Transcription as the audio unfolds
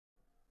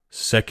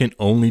Second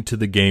only to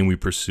the game we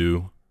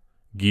pursue,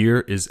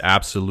 gear is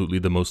absolutely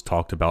the most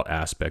talked about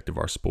aspect of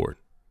our sport.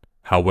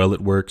 How well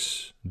it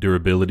works,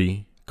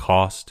 durability,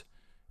 cost,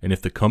 and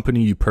if the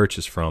company you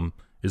purchase from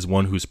is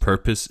one whose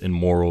purpose and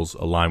morals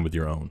align with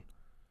your own.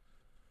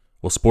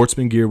 Well,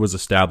 Sportsman Gear was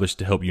established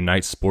to help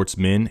unite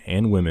sportsmen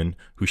and women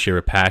who share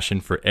a passion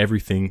for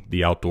everything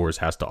the outdoors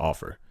has to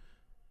offer.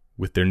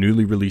 With their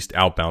newly released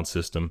Outbound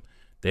system,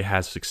 they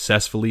have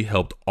successfully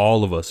helped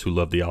all of us who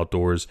love the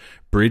outdoors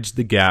bridge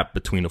the gap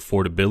between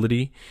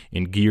affordability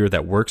and gear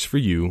that works for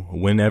you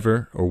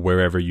whenever or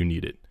wherever you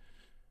need it.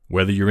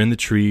 Whether you're in the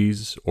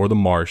trees or the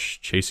marsh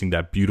chasing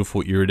that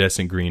beautiful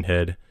iridescent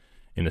greenhead,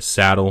 in a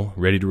saddle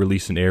ready to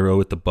release an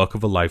arrow at the buck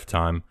of a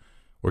lifetime,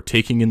 or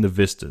taking in the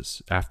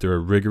vistas after a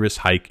rigorous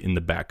hike in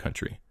the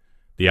backcountry,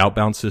 the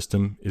Outbound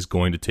system is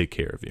going to take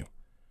care of you.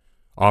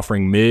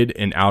 Offering mid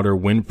and outer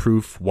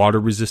windproof,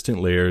 water-resistant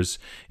layers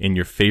in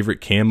your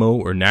favorite camo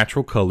or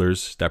natural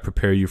colors that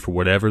prepare you for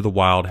whatever the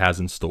wild has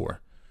in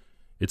store.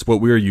 It's what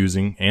we are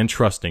using and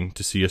trusting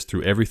to see us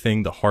through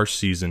everything the harsh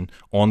season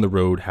on the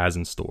road has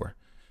in store.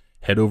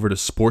 Head over to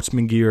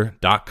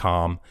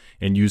sportsmangear.com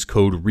and use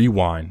code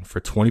REWIND for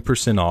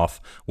 20% off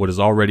what is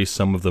already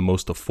some of the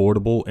most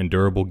affordable and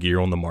durable gear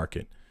on the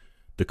market.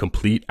 The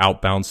complete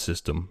Outbound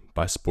system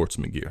by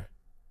Sportsman Gear.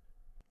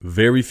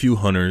 Very few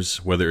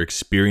hunters, whether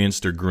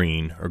experienced or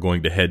green, are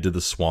going to head to the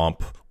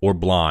swamp or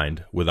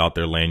blind without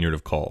their lanyard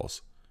of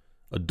calls.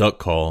 A duck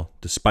call,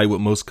 despite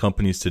what most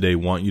companies today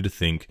want you to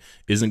think,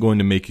 isn't going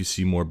to make you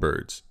see more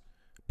birds.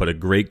 But a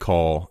great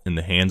call in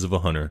the hands of a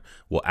hunter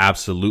will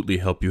absolutely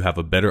help you have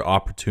a better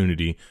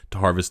opportunity to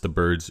harvest the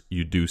birds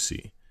you do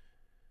see.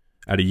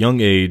 At a young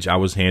age, I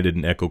was handed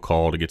an Echo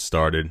call to get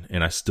started,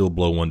 and I still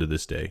blow one to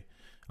this day.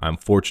 I'm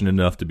fortunate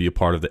enough to be a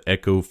part of the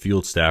Echo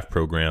Field Staff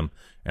program,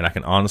 and I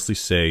can honestly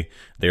say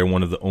they are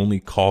one of the only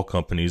call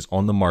companies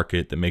on the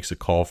market that makes a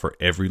call for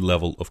every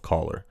level of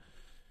caller.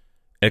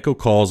 Echo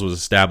Calls was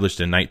established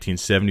in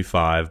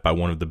 1975 by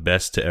one of the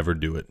best to ever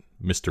do it,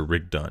 Mr.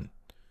 Rick Dunn.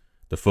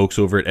 The folks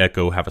over at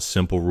Echo have a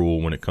simple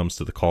rule when it comes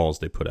to the calls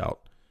they put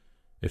out.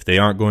 If they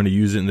aren't going to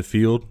use it in the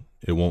field,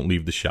 it won't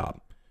leave the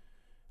shop.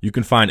 You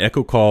can find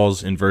Echo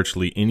Calls in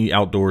virtually any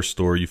outdoor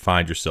store you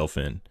find yourself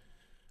in.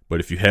 But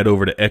if you head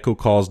over to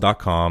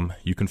echocalls.com,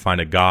 you can find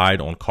a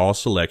guide on call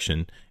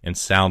selection and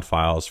sound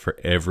files for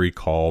every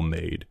call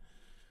made.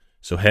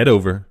 So head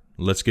over,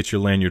 let's get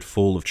your lanyard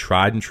full of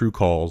tried and true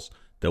calls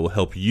that will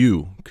help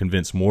you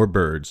convince more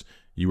birds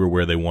you are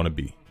where they want to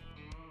be.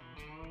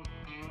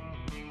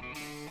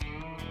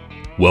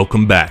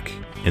 Welcome back,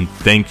 and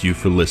thank you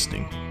for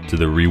listening to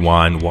the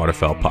Rewind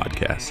Waterfowl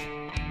Podcast.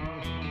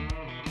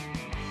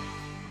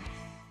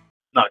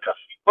 Not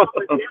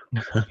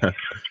tough.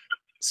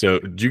 So,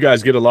 did you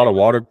guys get a lot of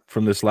water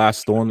from this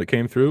last storm that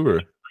came through,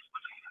 or?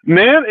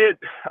 Man,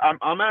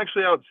 I'm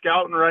actually out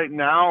scouting right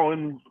now,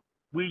 and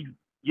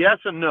yes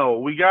and no.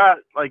 We got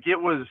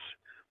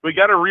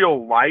a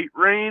real light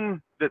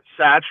rain that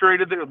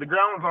saturated the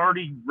ground was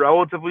already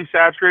relatively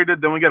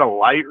saturated. Then we got a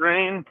light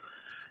rain,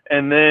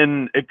 and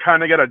then it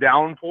kind of got a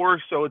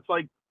downpour. So it's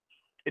like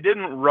it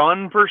didn't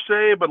run per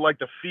se, but like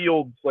the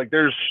fields, like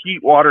there's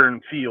heat water in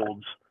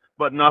fields,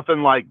 but not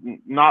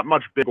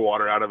much big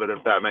water out of it,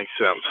 if that makes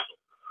sense.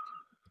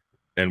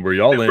 And were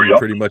y'all in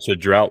pretty much a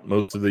drought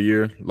most of the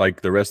year, like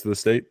the rest of the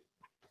state?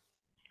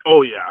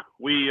 Oh yeah,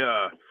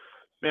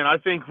 I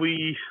think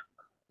we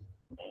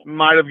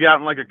might have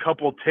gotten like a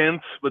couple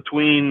tenths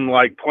between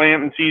like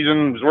planting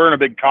seasons. We're in a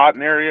big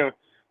cotton area,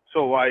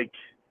 so like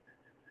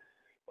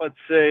let's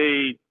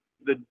say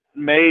the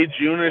May,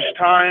 June-ish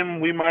time,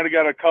 we might have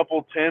got a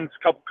couple tenths,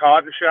 couple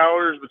cotton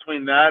showers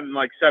between that and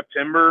like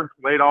September,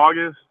 late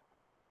August.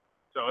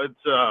 So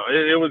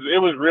it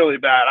was really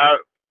bad.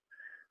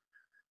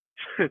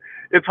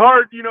 It's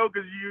hard,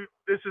 because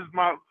this is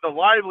the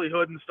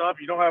livelihood and stuff.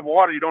 You don't have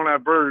water, you don't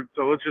have birds.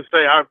 So let's just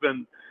say I've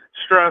been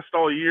stressed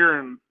all year,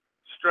 and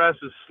stress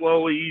is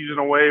slowly easing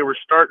away. We're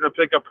starting to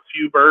pick up a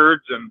few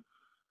birds and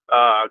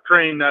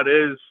crane, that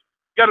is.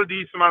 Got a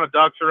decent amount of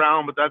ducks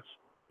around, but that's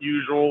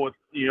usual with,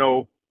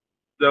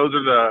 those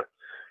are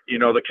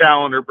the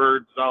calendar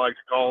birds, as I like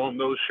to call them.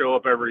 Those show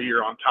up every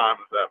year on time,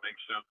 if that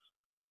makes sense.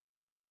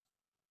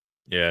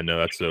 Yeah, no,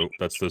 that's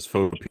those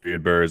photo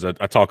period birds. I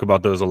talk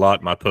about those a lot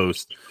in my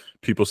post.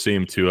 People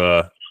seem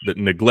to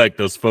neglect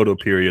those photo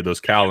period, those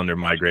calendar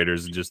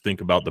migrators, and just think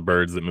about the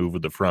birds that move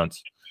with the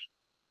fronts.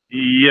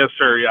 Yes,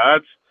 sir. Yeah,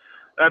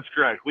 that's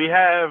correct. We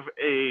have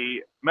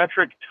a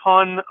metric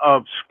ton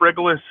of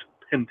sprigless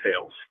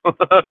pintails.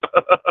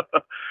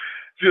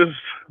 Just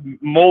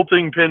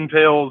molting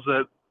pintails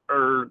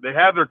they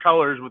have their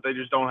colors, but they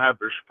just don't have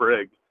their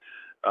sprig.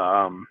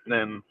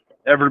 And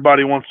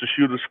everybody wants to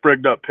shoot a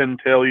sprigged up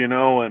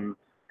pintail, and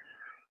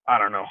I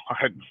don't know.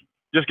 I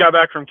just got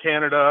back from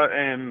Canada,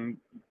 and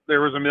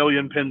there was a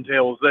million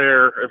pintails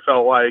there, it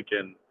felt like,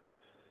 and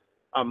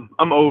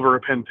I'm over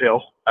a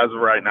pintail as of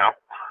right now.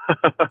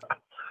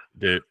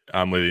 Dude,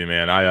 I'm with you,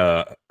 man.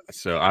 I've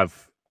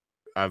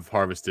I've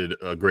harvested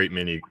a great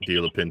many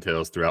dealer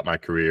pintails throughout my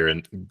career,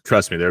 and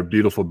trust me, they're a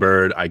beautiful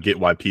bird. I get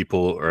why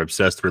people are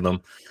obsessed with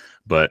them,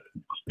 but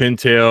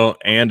pintail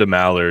and a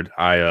mallard,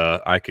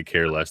 I could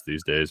care less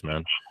these days,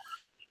 man.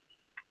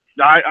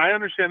 I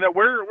understand that.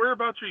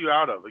 Whereabouts are you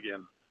out of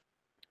again?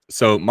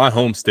 So my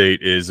home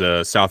state is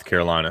South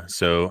Carolina.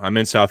 So I'm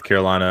in South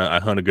Carolina. I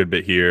hunt a good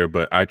bit here,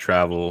 but I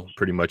travel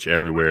pretty much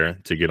everywhere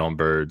to get on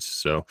birds.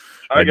 So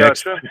I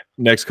gotcha.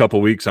 next couple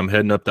weeks, I'm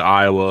heading up to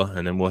Iowa,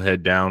 and then we'll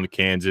head down to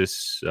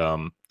Kansas,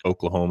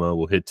 Oklahoma.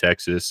 We'll hit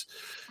Texas.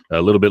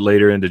 A little bit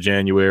later into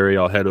January,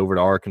 I'll head over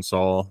to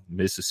Arkansas,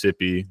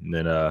 Mississippi, and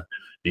then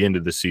the end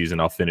of the season,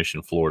 I'll finish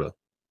in Florida.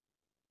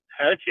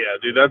 Heck yeah,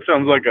 dude. That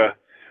sounds like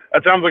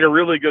a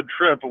really good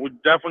trip. But we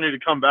definitely need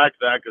to come back to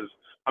that because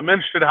I'm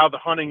interested in how the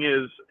hunting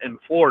is in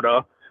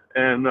Florida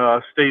and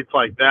states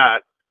like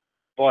that.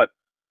 But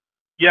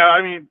yeah,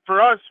 I mean,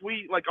 for us,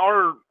 we like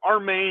our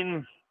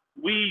main.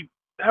 We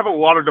have a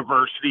lot of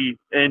diversity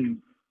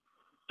in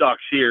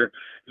ducks here.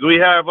 We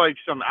have like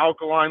some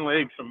alkaline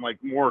lakes, some like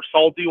more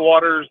salty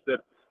waters that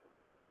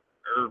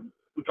are,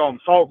 we call them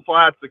salt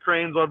flats. The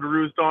cranes love to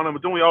roost on them.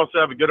 But then we also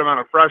have a good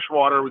amount of fresh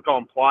water. We call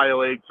them playa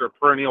lakes or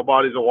perennial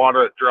bodies of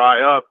water that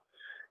dry up.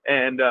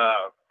 And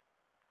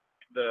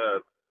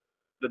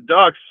the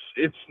ducks,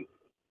 it's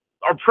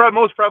our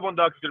most prevalent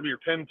duck is going to be your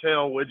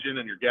pintail, widgeon,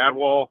 and your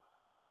gadwall.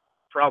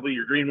 Probably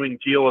your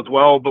green-winged teal as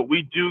well. But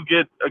we do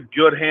get a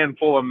good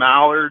handful of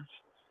mallards,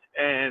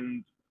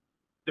 and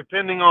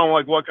depending on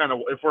like what kind of,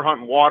 if we're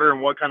hunting water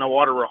and what kind of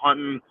water we're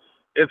hunting,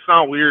 it's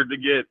not weird to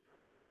get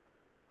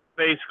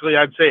basically,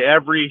 I'd say,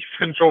 every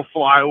central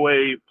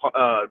flyway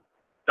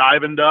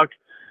diving duck.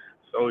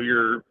 So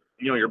your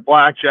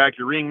blackjack,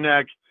 your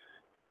ringneck,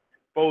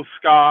 both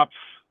scops,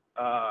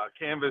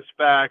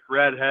 canvasback,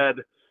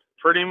 redhead,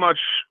 pretty much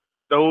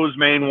those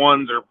main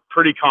ones are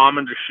pretty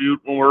common to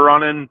shoot when we're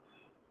running.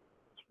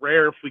 It's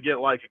rare if we get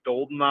like a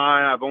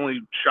goldeneye. I've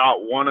only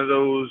shot one of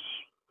those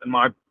in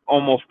my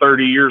almost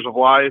 30 years of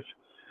life.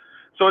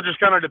 So it just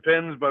kind of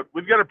depends, but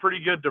we've got a pretty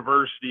good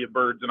diversity of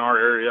birds in our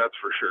area, that's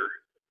for sure.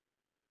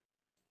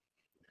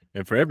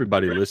 And for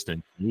everybody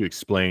listening, can you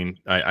explain?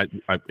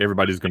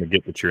 Everybody's going to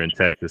get that you're in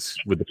Texas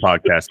with the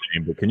podcast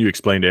name, but can you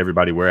explain to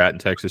everybody where at in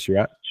Texas you're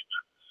at?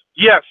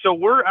 Yeah, so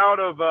we're out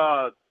of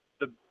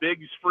the Big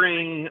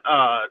Spring,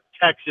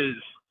 Texas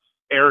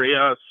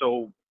area.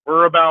 So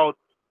we're about,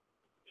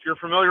 if you're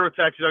familiar with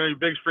Texas, I know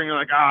Big Spring, you're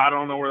like, I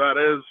don't know where that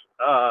is.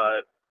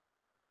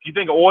 If you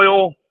think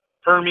oil,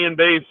 Permian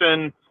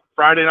Basin,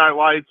 Friday Night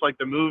Lights, like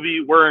the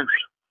movie, let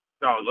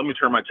me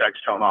turn my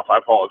text tone off. I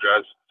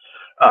apologize.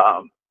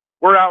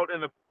 We're out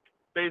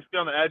basically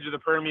on the edge of the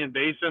Permian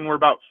Basin. We're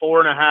about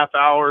 4.5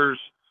 hours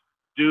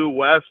due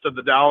west of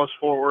the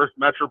Dallas-Fort Worth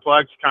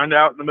Metroplex, kind of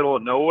out in the middle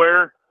of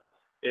nowhere.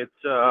 It's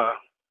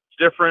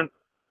different.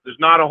 There's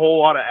not a whole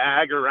lot of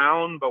ag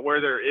around, but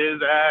where there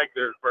is ag,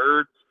 there's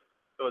birds.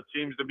 So it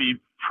seems to be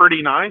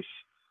pretty nice.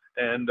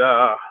 And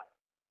now,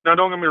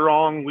 don't get me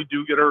wrong, we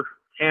do get our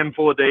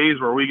handful of days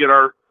where we get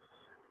our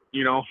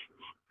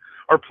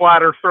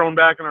platter thrown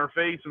back in our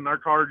face and our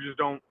cards just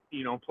don't,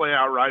 play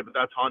out right, but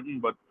that's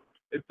hunting. But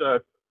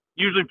it's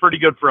usually pretty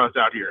good for us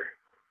out here.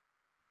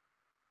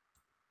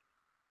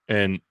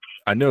 And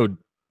I know,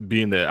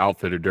 being the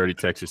outfitter, Dirty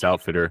Texas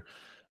Outfitter,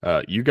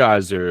 you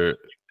guys are,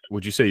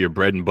 would you say your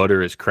bread and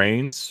butter is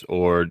cranes,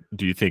 or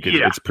do you think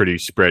it's pretty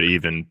spread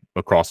even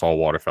across all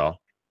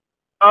waterfowl?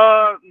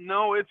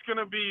 No, it's going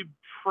to be,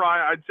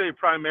 I'd say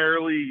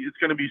primarily it's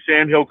going to be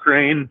Sandhill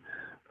Crane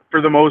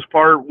for the most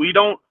part. We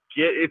don't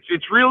get,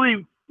 it's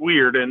really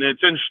weird, and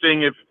it's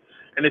interesting if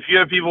you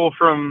have people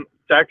from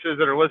Texas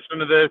that are listening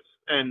to this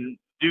and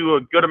do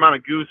a good amount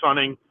of goose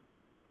hunting,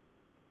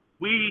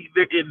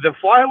 the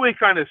flyway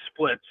kind of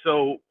splits.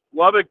 So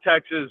Lubbock,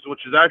 Texas,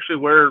 which is actually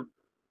where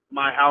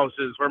my house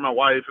is, where my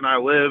wife and I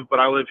live, but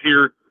I live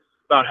here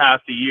about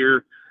half the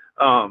year.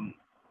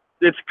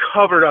 It's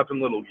covered up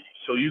in little geese.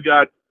 So you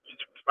got,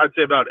 I'd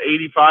say about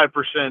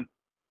 85%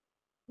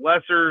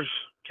 lessers,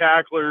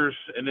 cacklers,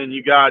 and then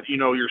you got,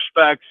 your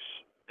specks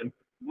and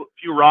a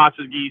few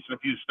Ross's geese and a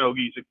few snow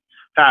geese that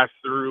pass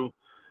through.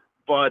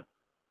 But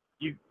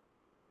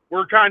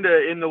we're kind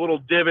of in the little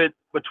divot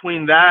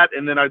between that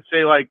and then I'd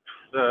say like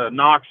the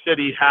Knox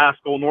City,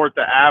 Haskell, north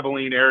of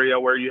Abilene area,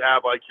 where you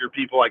have like your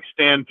people like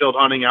Stanfield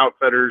Hunting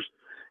Outfitters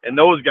and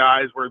those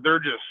guys where they're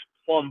just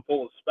plumb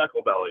full of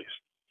speckle bellies.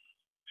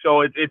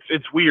 So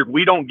it's weird.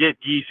 We don't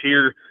get geese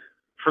here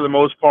for the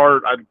most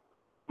part.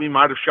 We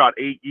might have shot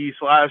 8 geese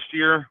last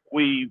year.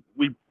 We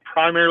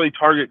primarily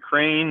target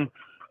crane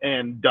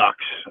and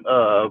ducks.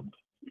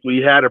 We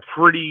had a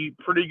pretty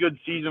good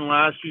season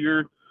last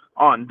year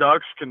on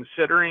ducks,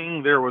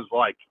 considering there was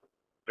like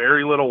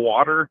very little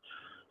water.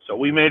 So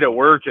we made it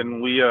work,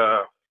 and we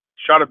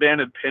shot a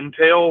banded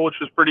pintail, which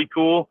was pretty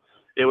cool.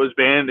 It was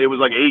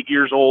like 8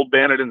 years old,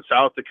 banded in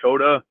South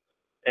Dakota.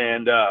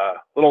 And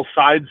little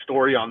side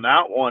story on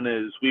that one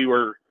is we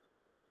knew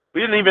it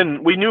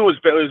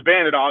was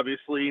banded,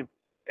 obviously,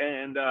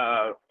 and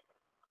the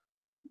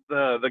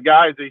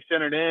guys, they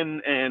sent it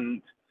in,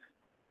 and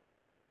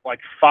like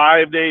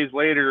 5 days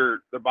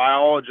later, the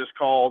biologist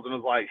calls and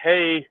was like,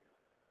 "Hey,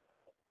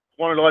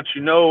 wanted to let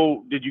you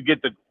know, did you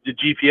get the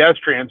GPS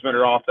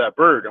transmitter off that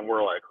bird?" And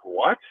we're like,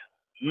 "What?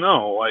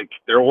 No, like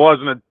there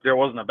wasn't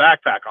a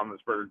backpack on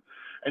this bird."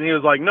 And he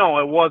was like, "No,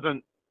 it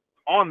wasn't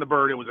on the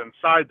bird, it was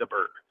inside the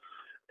bird."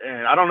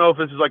 And I don't know if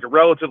this is like a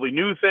relatively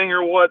new thing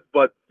or what,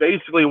 but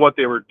basically what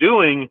they were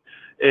doing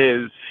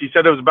is, he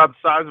said it was about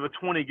the size of a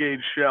 20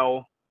 gauge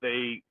shell.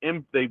 They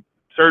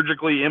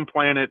surgically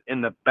implant it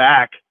in the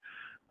back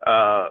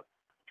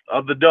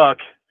of the duck,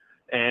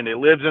 and it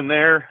lives in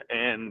there.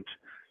 And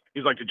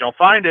he's like, "Did y'all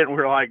find it?" And we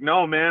were like,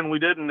 "No, man, we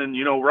didn't." And,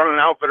 running an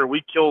outfitter,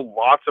 we kill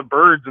lots of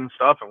birds and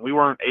stuff, and we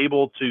weren't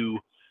able to,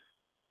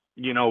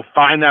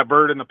 find that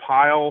bird in the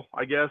pile,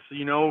 I guess,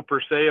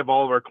 per se, of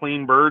all of our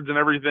clean birds and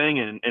everything,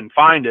 and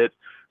find it.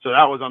 So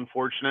that was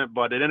unfortunate,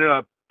 but it ended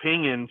up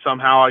pinging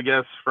somehow, I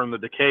guess, from the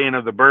decaying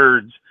of the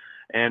birds.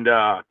 And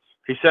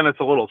he sent us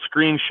a little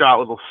screenshot,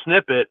 little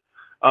snippet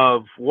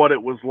of what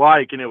it was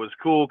like, and it was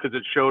cool because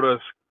it showed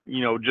us,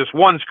 just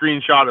one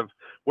screenshot of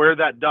where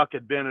that duck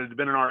had been. It had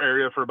been in our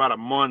area for about a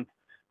month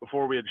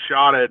before we had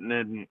shot it, and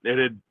then it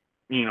had,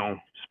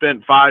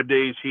 spent 5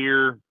 days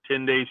here,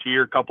 10 days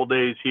here, a couple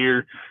days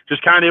here.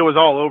 Just kind of, it was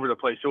all over the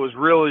place. It was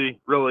really,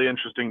 really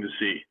interesting to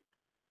see.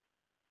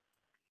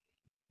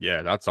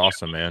 Yeah, that's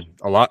awesome, man.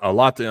 A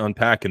lot to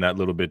unpack in that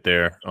little bit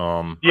there.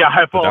 Yeah,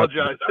 I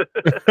apologize.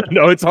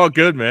 No, it's all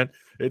good, man.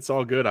 It's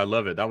all good. I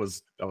love it. That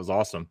was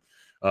awesome.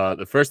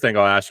 The first thing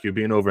I'll ask you,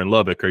 being over in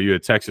Lubbock, are you a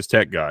Texas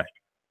Tech guy?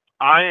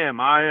 I am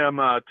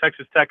a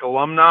Texas Tech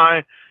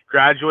alumni.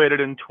 Graduated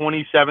in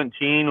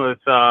 2017 with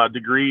a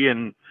degree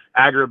in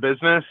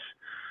agribusiness.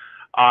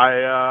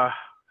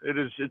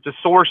 It's a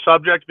sore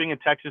subject being a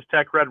Texas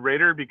Tech Red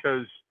Raider,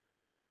 because,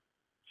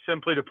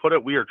 simply to put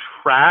it, we are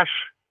trash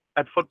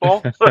at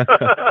football.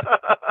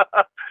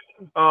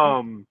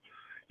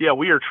 Yeah,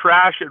 we are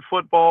trash at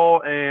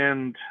football,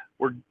 and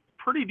we're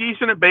pretty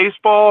decent at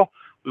baseball.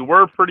 We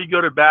were pretty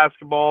good at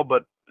basketball,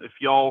 but if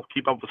y'all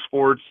keep up with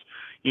sports,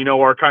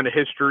 our kind of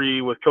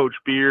history with Coach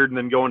Beard and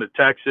then going to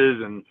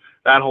Texas and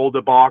that whole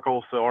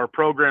debacle. So our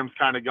program's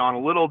kind of gone a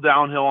little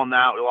downhill on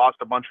that. We lost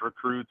a bunch of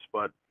recruits,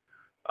 but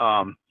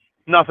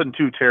nothing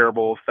too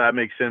terrible, if that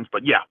makes sense.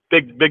 But yeah,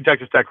 big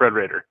Texas Tech Red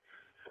Raider.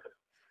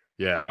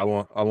 Yeah, I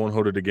won't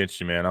hold it against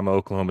you, man. I'm an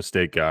Oklahoma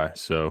State guy,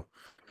 so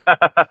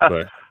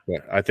but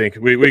I think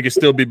we can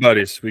still be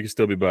buddies. We can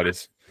still be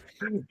buddies.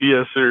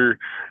 Yes, sir.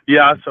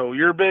 Yeah, so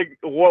you're big.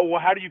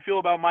 How do you feel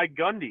about Mike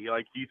Gundy?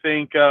 Like, do you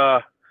think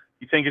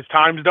his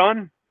time's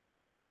done?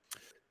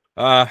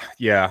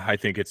 Yeah, I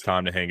think it's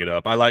time to hang it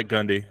up. I like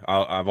Gundy.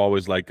 I've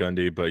always liked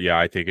Gundy, but yeah,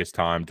 I think it's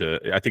time to.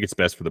 I think it's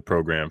best for the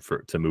program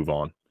to move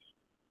on.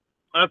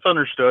 That's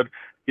understood.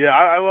 Yeah,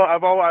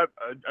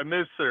 I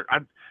miss her.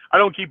 I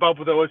don't keep up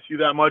with OSU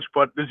that much,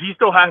 but does he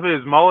still have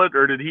his mullet,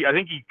 or did he? I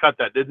think he cut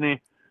that, didn't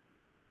he?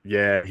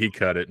 Yeah, he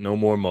cut it. No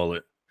more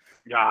mullet.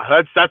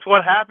 Yeah, that's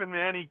what happened,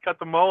 man. He cut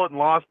the mullet and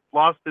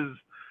lost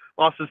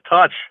his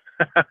touch.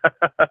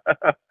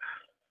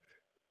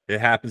 It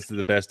happens to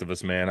the best of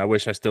us, man. I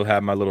wish I still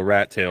had my little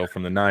rat tail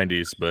from the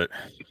 90s, but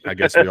I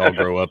guess we all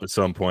grow up at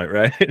some point,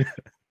 right?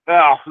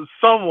 Well,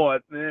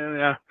 somewhat.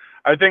 Yeah.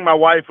 I think my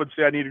wife would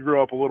say I need to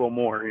grow up a little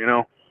more,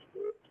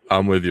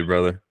 I'm with you,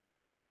 brother.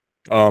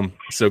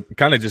 So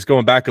kind of just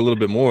going back a little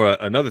bit more,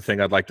 another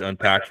thing I'd like to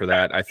unpack for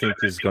that, I think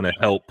is going to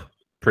help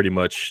pretty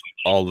much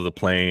all of the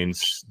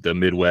plains, the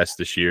Midwest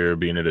this year,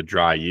 being at a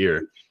dry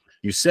year.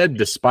 You said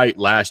despite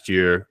last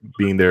year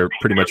being there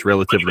pretty much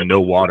relatively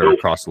no water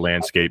across the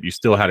landscape, you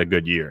still had a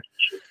good year.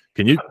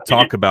 Can you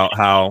talk about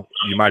how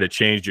you might have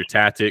changed your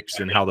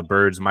tactics and how the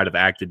birds might have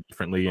acted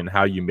differently and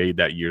how you made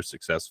that year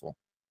successful?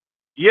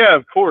 Yeah,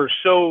 of course.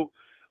 So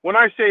when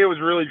I say it was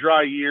a really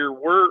dry year,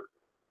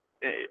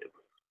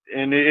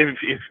 and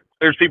if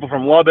there's people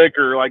from Lubbock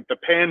or like the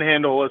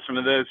Panhandle listen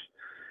to this,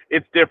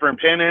 it's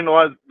different.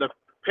 The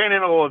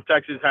Panhandle of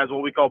Texas has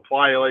what we call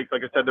playa lakes.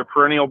 Like I said, they're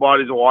perennial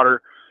bodies of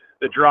water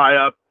that dry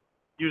up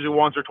usually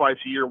once or twice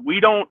a year. We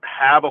don't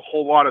have a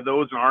whole lot of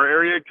those in our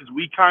area because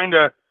we kind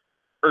of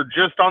are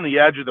just on the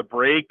edge of the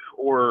break,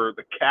 or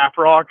the Cap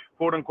Rock,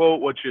 quote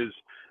unquote, which is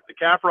the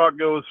Cap Rock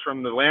goes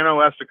from the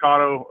Llano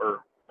Estacado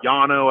or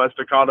Llano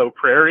Estacado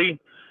Prairie,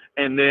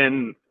 and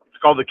then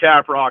it's called the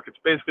Cap Rock. It's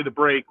basically the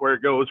break where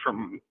it goes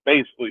from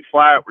basically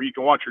flat, where you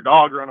can watch your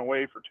dog run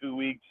away for 2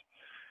 weeks,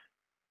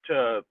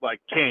 to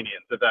like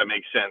canyons, if that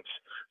makes sense.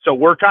 So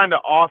we're kind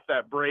of off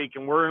that break,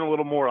 and we're in a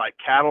little more like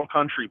cattle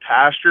country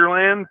pasture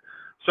land.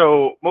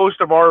 So most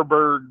of our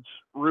birds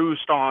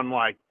roost on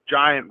like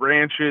giant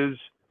ranches,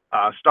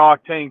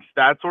 stock tanks,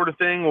 that sort of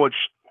thing, which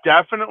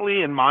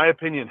definitely, in my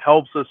opinion,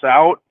 helps us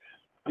out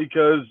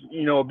because,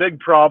 a big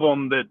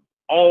problem that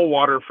all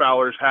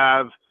waterfowlers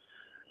have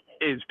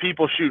is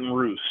people shooting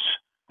roosts.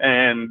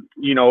 And,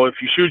 if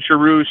you shoot your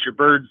roost, your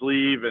birds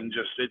leave, and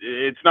just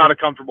it's not a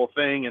comfortable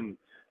thing, and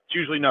it's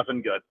usually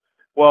nothing good.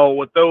 Well,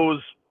 with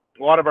those,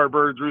 a lot of our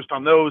birds roost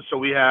on those, so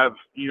we have,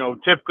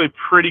 typically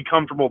pretty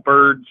comfortable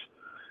birds.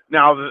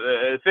 Now,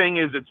 the thing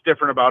is, it's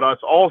different about us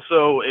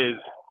also is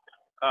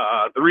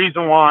The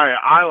reason why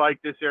I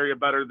like this area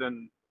better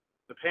than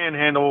the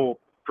Panhandle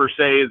per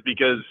se is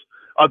because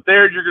up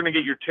there you're going to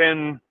get your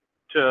 10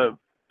 to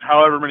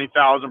however many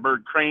thousand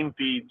bird crane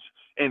feeds,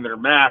 and they're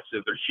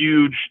massive, they're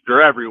huge,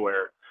 they're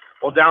everywhere.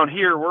 Well, down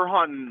here we're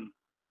hunting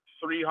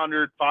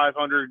 300,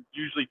 500,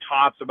 usually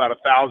tops about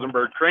 1,000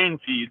 bird crane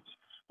feeds,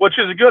 which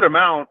is a good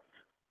amount.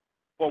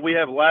 But we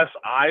have less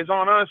eyes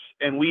on us,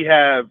 and we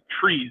have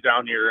trees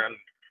down here.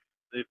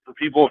 And for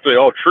people to say,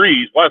 "Oh,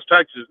 trees, West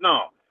Texas,"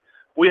 no,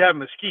 we have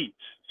mesquites.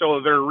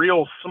 So they're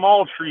real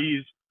small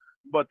trees,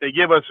 but they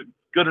give us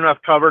good enough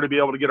cover to be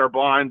able to get our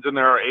blinds in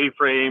there, our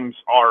A-frames,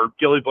 our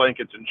ghillie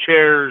blankets and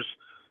chairs,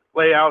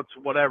 layouts,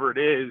 whatever it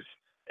is.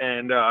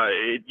 And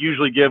it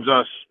usually gives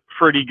us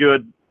pretty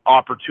good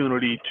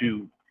opportunity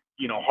to,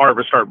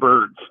 harvest our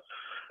birds.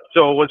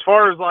 So as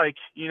far as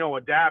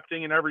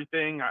adapting and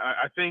everything,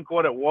 I think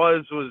what it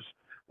was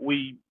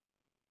we,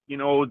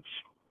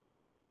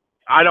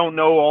 I don't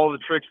know all the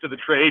tricks to the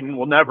trade and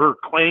will never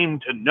claim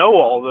to know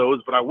all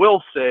those, but I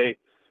will say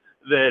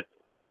that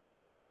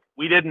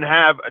we didn't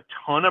have a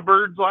ton of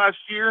birds last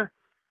year,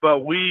 but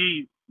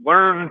we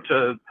learned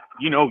to,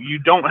 you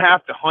don't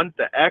have to hunt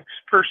the X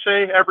per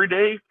se every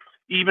day.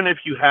 Even if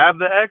you have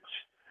the X,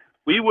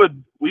 we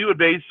would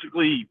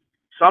basically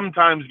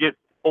sometimes get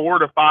 4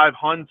 to 5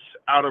 hunts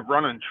out of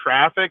running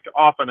traffic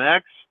off an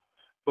X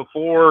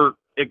before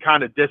it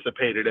kind of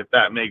dissipated, if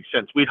that makes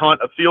sense. We'd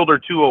hunt a field or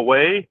two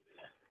away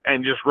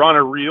and just run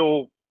a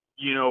real,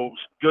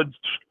 good,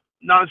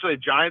 not necessarily a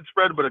giant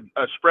spread, but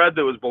a spread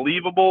that was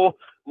believable,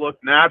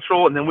 looked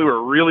natural, and then we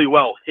were really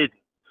well hidden.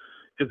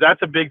 Because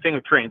that's a big thing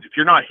with cranes. If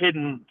you're not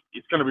hidden,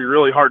 it's going to be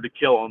really hard to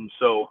kill them.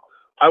 So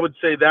I would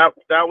say that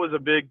was a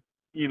big,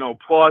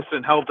 plus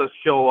and helped us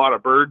kill a lot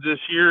of birds this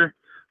year.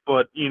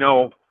 But,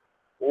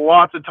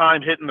 lots of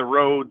time hitting the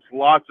roads,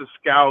 lots of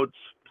scouts,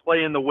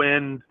 playing the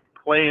wind,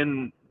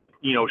 playing,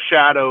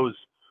 shadows,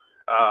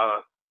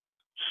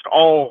 just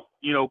all,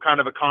 kind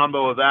of a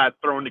combo of that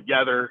thrown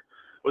together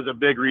was a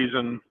big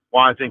reason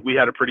why I think we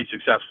had a pretty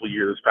successful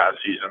year this past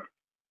season.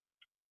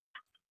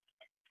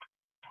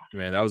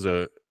 Man, that was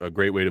a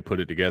great way to put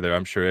it together.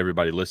 I'm sure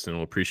everybody listening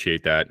will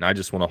appreciate that. And I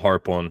just want to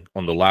harp on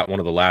one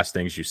of the last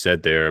things you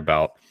said there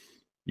about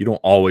you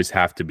don't always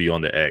have to be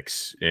on the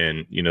X.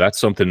 And, that's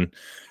something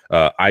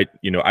I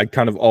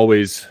kind of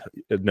always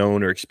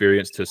known or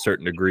experienced to a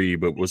certain degree,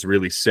 but was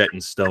really set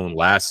in stone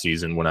last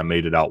season when I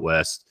made it out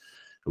west.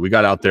 We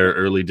got out there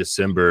early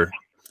December,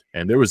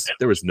 and there was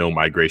no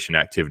migration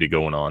activity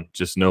going on,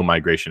 just no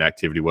migration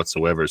activity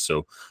whatsoever.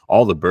 So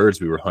all the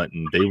birds we were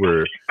hunting, they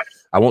were,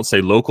 I won't say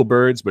local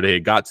birds, but they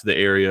had got to the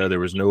area. There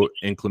was no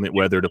inclement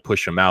weather to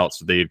push them out.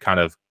 So they had kind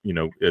of,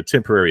 a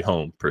temporary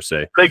home per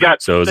se. They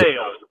got stale.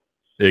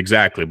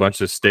 Exactly. A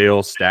bunch of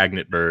stale,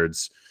 stagnant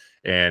birds.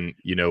 And,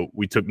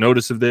 we took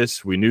notice of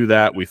this. We knew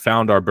that. We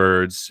found our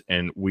birds,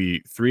 and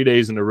 3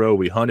 days in a row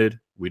we hunted.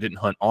 We didn't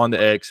hunt on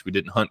the X. We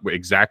didn't hunt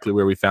exactly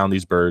where we found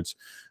these birds.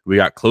 We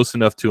got close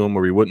enough to them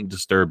where we wouldn't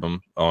disturb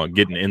them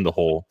getting in the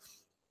hole.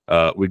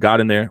 We got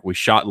in there. We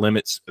shot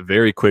limits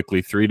very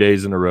quickly 3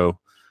 days in a row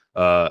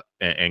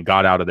and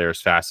got out of there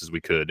as fast as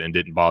we could and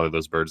didn't bother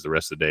those birds the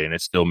rest of the day. And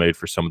it still made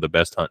for some of the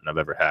best hunting I've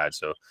ever had.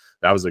 So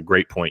that was a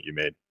great point you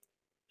made.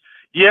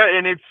 Yeah,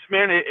 and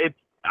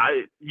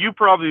you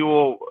probably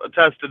will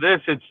attest to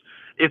this.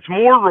 It's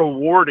more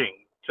rewarding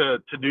to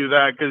do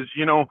that because,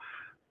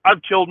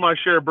 I've killed my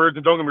share of birds,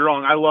 and don't get me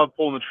wrong, I love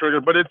pulling the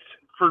trigger, but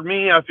for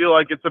me, I feel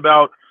like it's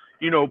about,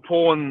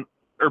 pulling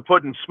or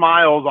putting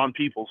smiles on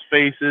people's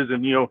faces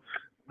and,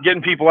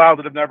 getting people out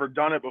that have never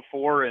done it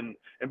before and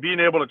being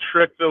able to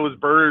trick those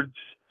birds,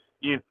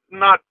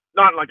 not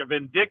in like a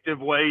vindictive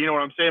way, you know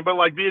what I'm saying, but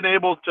like being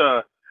able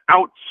to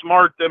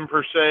outsmart them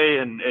per se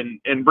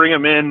and bring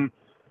them in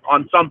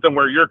on something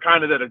where you're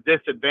kind of at a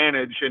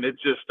disadvantage. And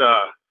it's just,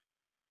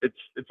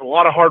 it's a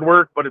lot of hard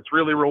work, but it's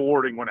really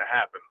rewarding when it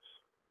happens.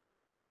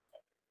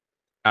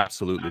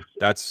 Absolutely.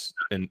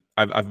 And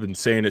I've been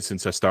saying it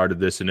since I started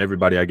this, and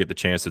everybody I get the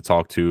chance to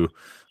talk to,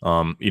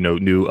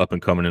 new up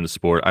and coming in the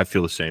sport, I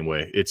feel the same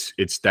way. It's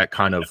that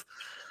kind of,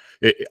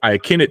 I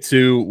akin it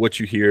to what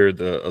you hear,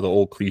 the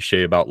old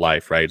cliche about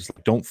life, right? It's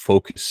like, don't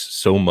focus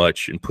so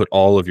much and put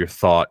all of your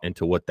thought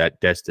into what that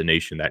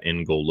destination, that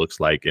end goal looks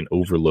like, and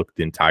overlook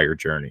the entire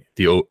journey,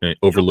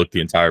 overlook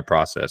the entire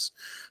process.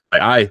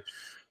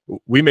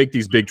 We make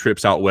these big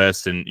trips out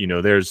west, and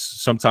there's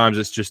sometimes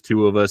it's just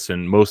 2 of us,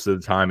 and most of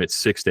the time it's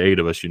 6 to 8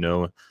 of us.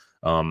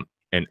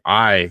 And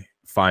I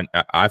find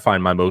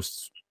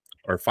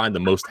the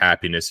most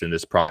happiness in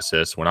this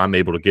process when I'm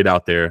able to get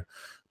out there,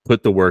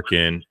 put the work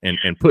in,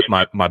 and put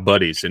my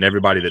buddies and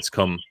everybody that's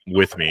come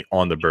with me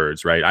on the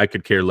birds. Right, I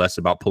could care less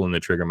about pulling the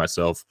trigger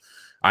myself.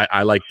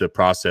 I like the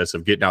process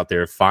of getting out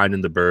there,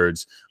 finding the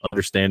birds,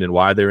 understanding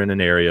why they're in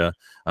an area,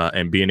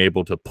 and being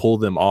able to pull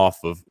them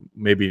off of,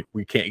 maybe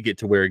we can't get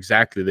to where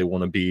exactly they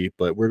want to be,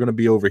 but we're going to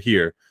be over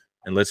here,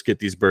 and let's get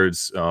these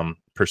birds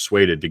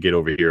persuaded to get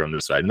over here on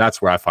this side. And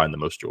that's where I find the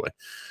most joy.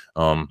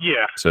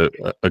 Yeah. So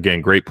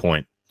again, great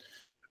point.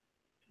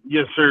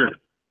 Yes, sir.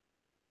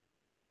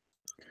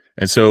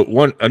 And so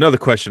another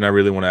question I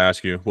really want to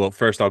ask you. Well,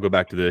 first I'll go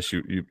back to this.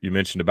 You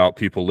mentioned about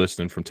people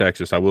listening from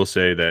Texas. I will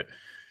say that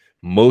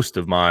most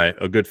of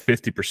a good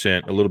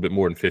 50%, a little bit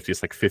more than 50,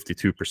 it's like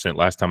 52%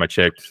 last time I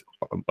checked,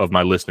 of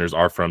my listeners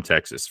are from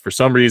Texas. For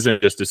some reason,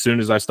 just as soon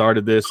as I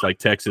started this, like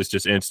Texas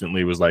just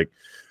instantly was like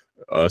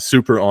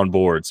super on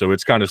board. So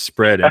it's kind of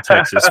spread in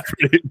Texas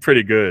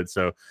pretty good.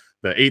 So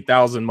the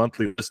 8,000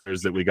 monthly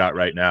listeners that we got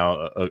right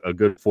now, a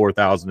good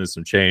 4,000 and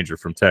some change are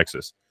from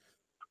Texas.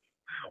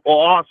 Well,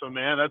 awesome,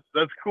 man.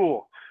 That's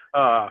cool.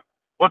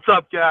 What's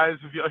up, guys?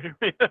 If you hear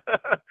me,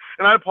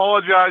 and I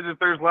apologize if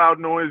there's loud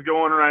noise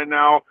going right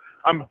now.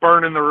 I'm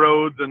burning the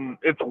roads and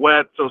it's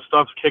wet, so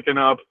stuff's kicking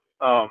up.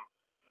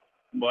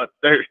 But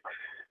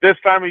this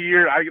time of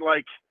year,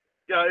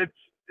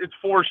 it's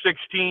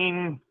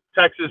 4:16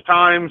 Texas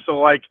time, so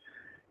like,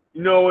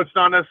 it's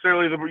not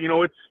necessarily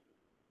it's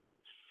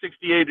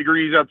 68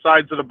 degrees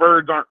outside, so the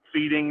birds aren't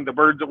feeding the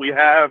birds that we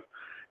have.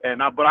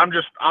 But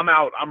I'm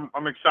out.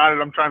 I'm excited.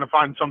 I'm trying to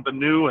find something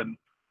new and,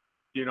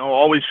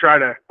 always try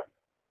to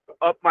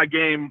up my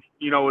game,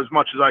 as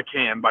much as I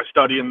can by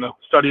studying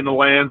the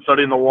land,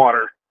 studying the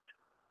water.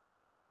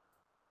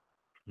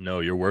 No,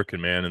 you're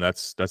working, man. And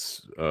that's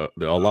a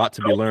lot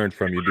to be learned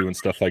from you doing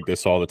stuff like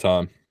this all the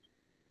time.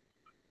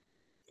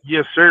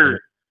 Yes, sir.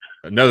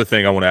 And another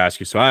thing I want to ask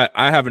you. So I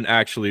haven't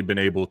actually been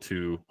able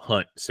to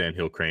hunt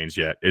sandhill cranes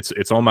yet.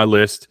 It's on my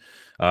list.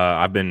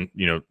 I've been,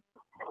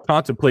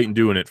 contemplating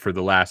doing it for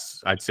the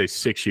last, I'd say,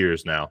 6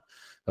 years now.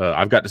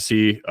 I've got to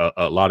see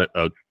a lot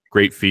of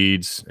great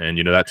feeds, and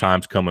that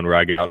time's coming where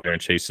I get out there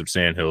and chase some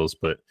sandhills.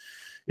 But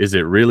is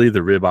it really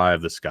the ribeye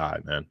of the sky,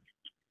 man?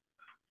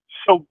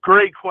 So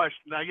great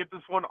question. I get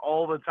this one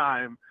all the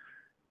time.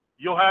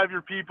 You'll have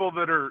your people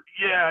that are,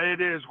 yeah,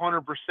 it is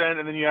 100%,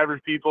 and then you have your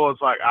people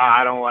it's like,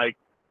 I don't like,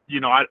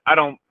 I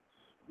don't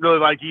really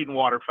like eating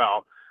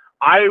waterfowl.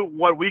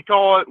 What we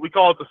call it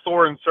the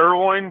sore and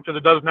sirloin, because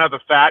it doesn't have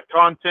the fat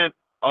content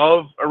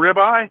of a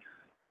ribeye,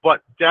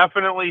 but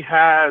definitely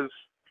has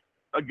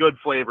a good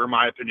flavor, in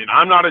my opinion.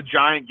 I'm not a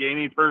giant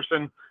gamey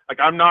person. Like,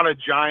 I'm not a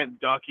giant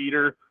duck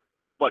eater,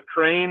 but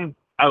crane,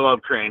 I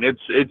love crane.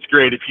 It's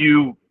great. If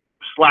you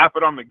slap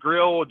it on the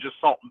grill with just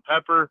salt and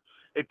pepper,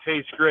 it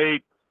tastes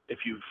great. If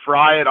you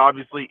fry it,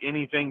 obviously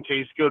anything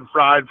tastes good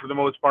fried for the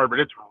most part,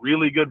 but it's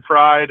really good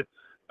fried.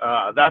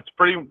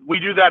 We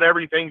do that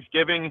every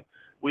Thanksgiving.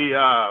 We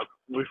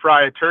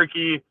fry a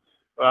turkey,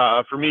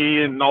 for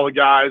me and all the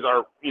guys,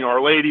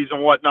 our ladies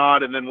and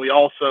whatnot. And then we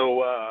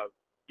also,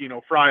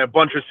 fry a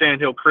bunch of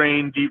sandhill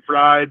crane deep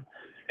fried,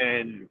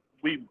 and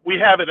we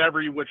have it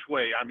every which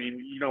way. I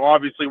mean,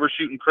 obviously we're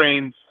shooting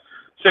cranes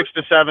 6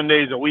 to 7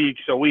 days a week.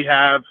 So we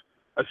have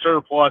a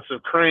surplus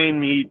of crane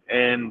meat.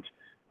 And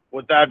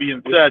with that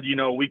being said,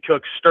 we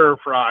cook stir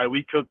fry,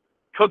 we cook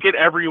it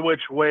every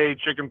which way,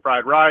 chicken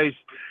fried rice.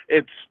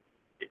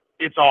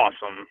 It's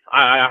awesome.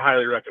 I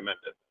highly recommend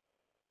it.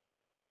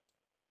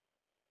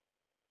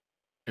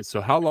 And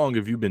so how long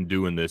have you been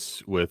doing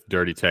this with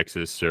Dirty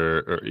Texas,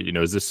 or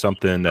is this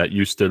something that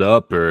you stood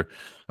up, or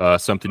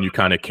something you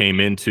kind of came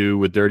into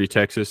with Dirty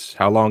Texas?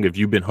 How long have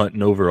you been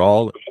hunting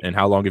overall, and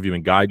how long have you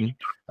been guiding,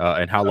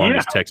 and how long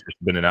has Texas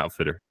been an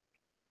outfitter?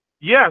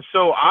 Yeah,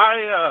 so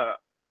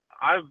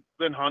I've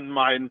been hunting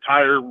my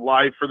entire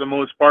life for the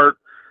most part.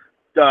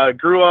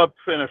 Grew up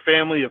in a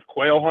family of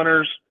quail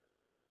hunters.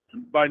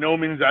 By no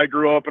means I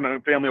grew up in a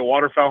family of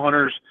waterfowl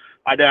hunters.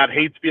 My dad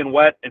hates being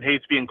wet and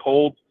hates being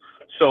cold.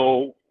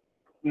 So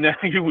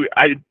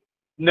I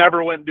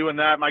never went doing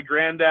that. My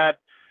granddad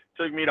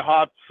took me to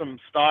hop some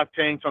stock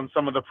tanks on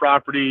some of the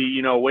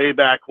property, way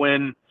back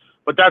when.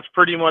 But that's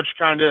pretty much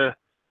kind of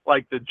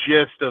like the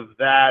gist of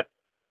that.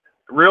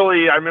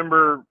 Really, I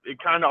remember it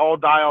kind of all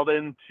dialed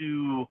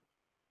into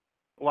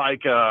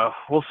like,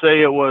 we'll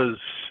say it was,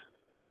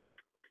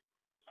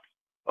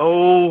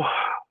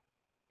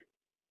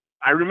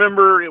 I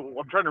remember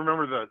I'm trying to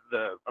remember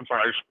I'm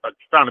sorry, I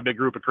found a big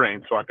group of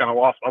cranes, so I kind of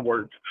lost my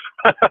words.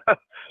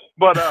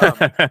 But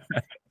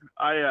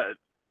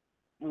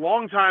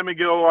long time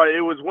ago, it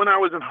was when I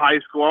was in high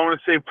school. I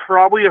want to say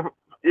probably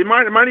it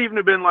might even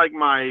have been like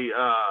my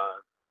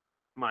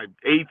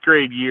 8th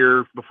grade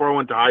year before I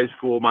went to high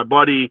school. My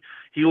buddy,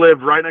 he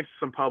lived right next to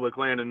some public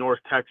land in North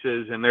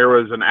Texas, and there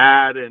was an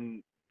ad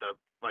in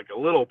like a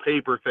little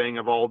paper thing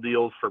of all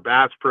deals for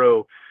Bass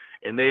Pro,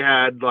 and they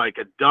had like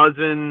a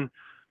dozen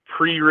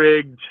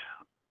pre-rigged,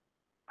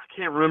 I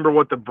can't remember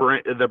what the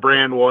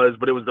brand was,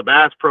 but it was the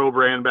Bass Pro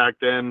brand back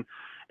then,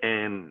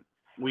 and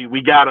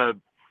we got a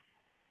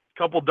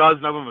couple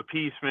dozen of them a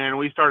piece, man.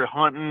 We started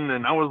hunting,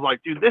 and I was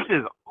like, dude, this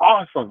is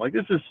awesome. Like,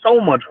 this is so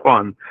much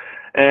fun.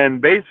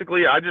 And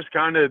basically I just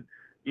kind of,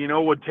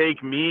 would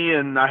take me,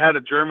 and I had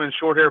a German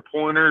short hair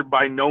pointer.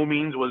 By no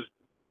means was,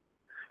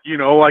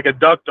 like a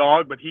duck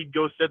dog, but he'd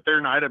go sit there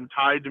and I had him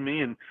tied to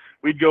me, and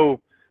we'd go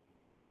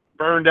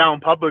burn down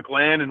public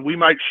land, and we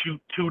might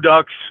shoot 2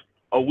 ducks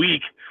a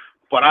week,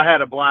 but I had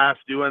a blast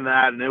doing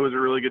that, and it was a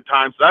really good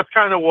time. So that's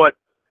kind of what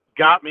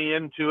got me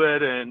into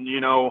it. And,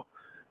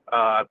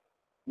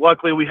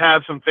 luckily we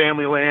have some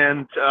family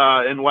land,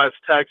 in West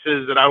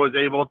Texas that I was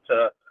able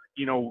to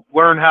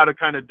learn how to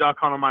kind of duck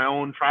hunt on my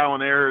own, trial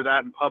and error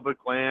that in public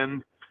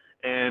land.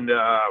 And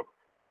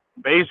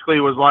basically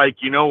was like,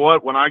 you know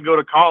what, when I go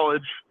to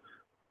college,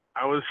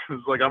 was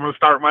like, I'm going to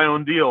start my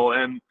own deal.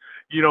 And,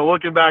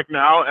 looking back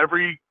now,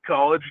 every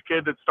college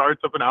kid that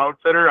starts up an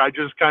outfitter, I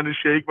just kind of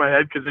shake my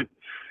head because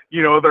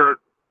they're,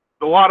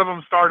 a lot of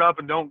them start up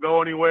and don't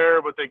go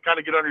anywhere, but they kind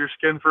of get under your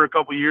skin for a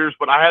couple of years.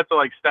 But I had to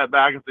like step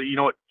back and say, you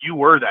know what, you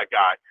were that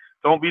guy.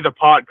 Don't be the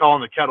pot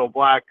calling the kettle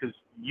black, because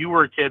you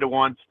were a kid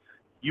once,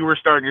 you were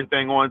starting your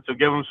thing once, so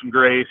give them some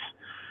grace.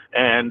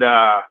 And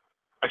I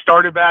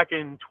started back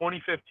in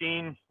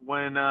 2015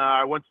 when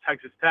I went to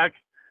Texas Tech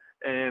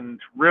and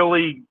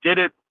really did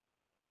it,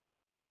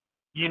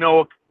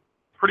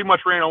 pretty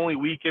much ran only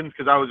weekends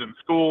because I was in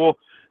school.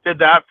 Did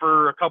that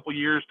for a couple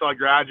years till I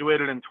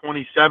graduated in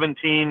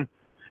 2017.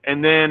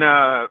 And then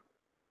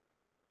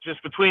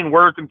just between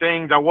work and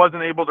things, I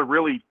wasn't able to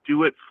really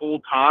do it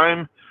full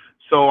time.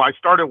 So I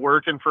started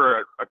working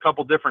for a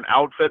couple different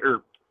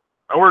outfitters.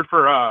 I worked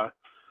for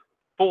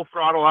Full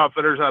Throttle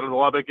Outfitters out of the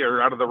Lubbock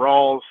or out of the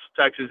Rawls,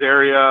 Texas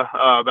area,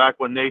 back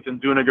when Nathan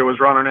Duniger was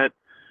running it.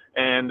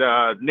 And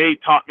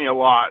Nate taught me a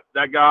lot.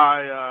 That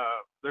guy,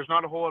 there's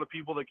not a whole lot of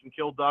people that can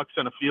kill ducks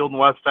in a field in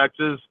West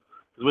Texas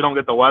because we don't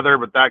get the weather,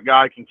 but that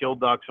guy can kill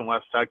ducks in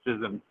West Texas.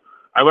 And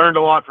I learned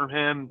a lot from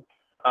him.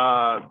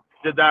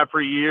 Did that for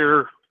a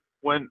year.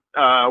 Went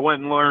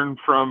and learned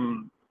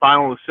from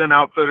Final Ascent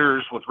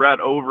Outfitters with Rhett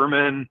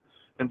Overman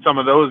and some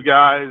of those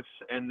guys.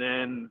 And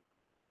then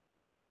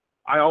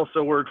I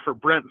also worked for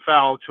Brent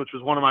Fouts, which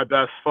was one of my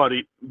best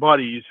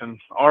buddies, and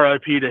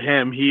RIP to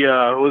him. He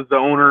was the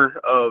owner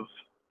of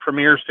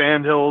Premier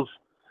Sandhills.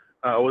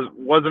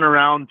 Wasn't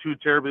around too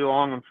terribly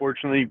long.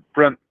 Unfortunately,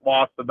 Brent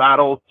lost the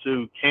battle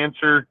to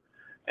cancer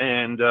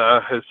and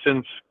has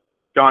since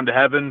gone to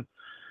heaven.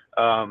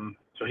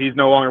 So he's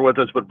no longer with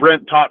us. But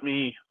Brent taught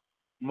me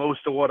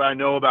most of what I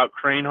know about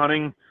crane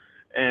hunting,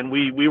 and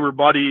we were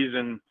buddies,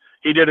 and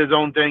he did his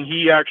own thing.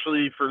 He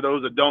actually, for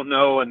those that don't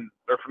know and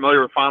are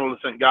familiar with Final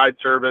Descent Guide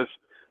Service,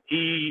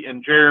 he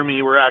and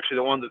Jeremy were actually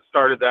the ones that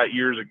started that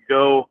years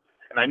ago.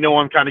 And I know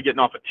I'm kind of getting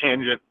off a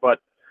tangent, but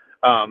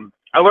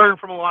I learned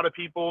from a lot of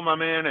people, my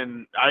man.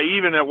 And I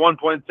even at one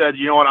point said,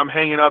 you know what, I'm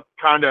hanging up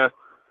kind of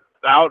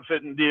the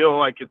outfitting deal.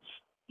 Like it's,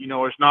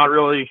 there's not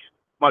really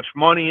much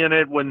money in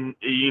it when,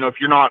 if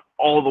you're not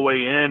all the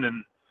way in.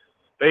 And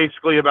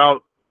basically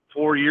about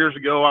 4 years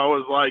ago, I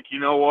was like, you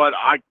know what,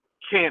 I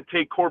can't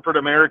take corporate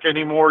America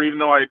anymore, even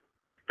though I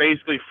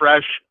basically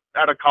fresh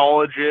out of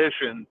college-ish.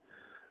 And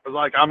I was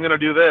like, I'm going to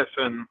do this.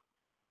 And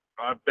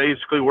I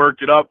basically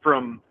worked it up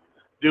from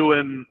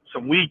doing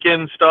some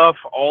weekend stuff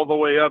all the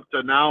way up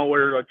to now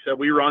where, like I said,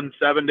 we run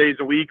 7 days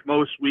a week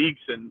most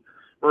weeks, and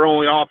we're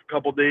only off a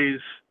couple days,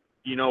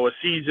 a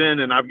season.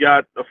 And I've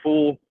got a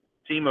full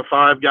team of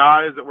 5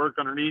 guys that work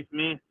underneath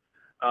me,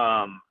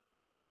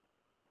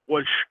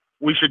 which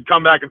we should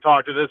come back and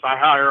talk to this. I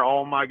hire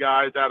all my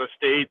guys out of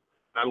state.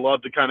 I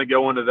love to kind of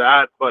go into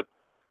that, but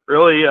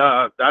really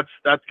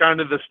that's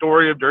kind of the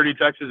story of Dirty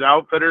Texas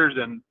Outfitters.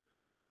 And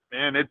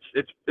man,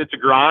 it's a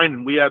grind,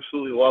 and we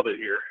absolutely love it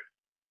here.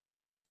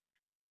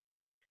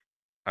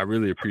 I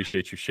really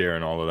appreciate you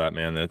sharing all of that,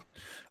 man. That,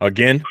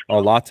 again, a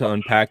lot to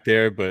unpack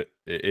there, but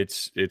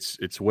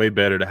it's way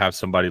better to have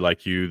somebody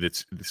like you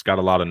that's got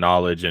a lot of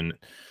knowledge and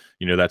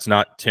that's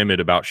not timid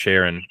about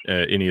sharing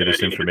any of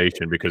this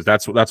information, because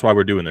that's why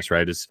we're doing this,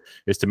 right? Is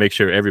to make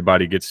sure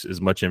everybody gets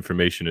as much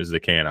information as they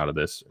can out of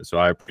this. So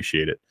I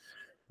appreciate it.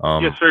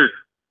 Yes, sir.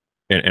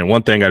 And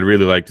one thing I'd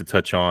really like to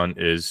touch on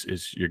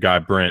is your guy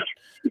Brent,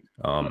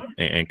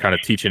 and kind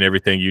of teaching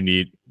everything you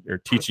need, or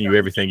teaching you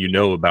everything you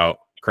know about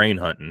crane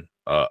hunting.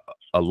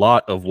 A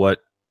lot of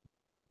what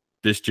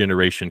this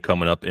generation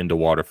coming up into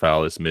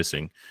waterfowl is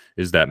missing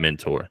is that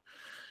mentor.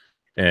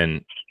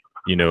 And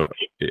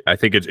I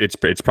think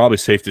it's probably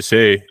safe to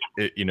say,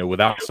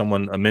 without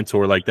a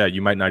mentor like that,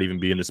 you might not even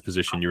be in this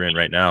position you're in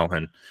right now.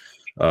 And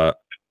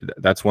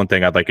that's one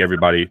thing I'd like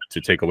everybody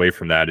to take away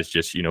from that is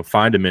just,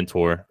 find a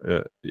mentor,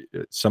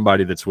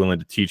 somebody that's willing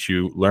to teach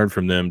you, learn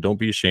from them. Don't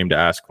be ashamed to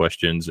ask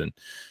questions.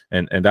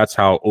 And that's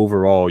how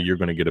overall you're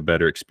going to get a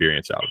better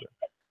experience out of it.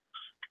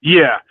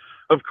 Yeah,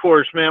 of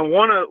course, man.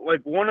 One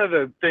of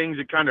the things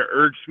that kind of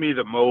irks me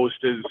the most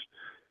is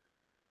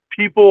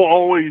people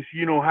always,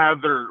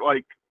 have their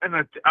and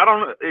I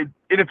don't know, and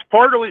it's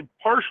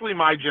partially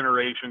my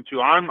generation too.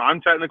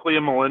 I'm technically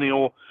a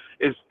millennial.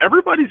 Is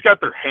everybody's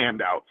got their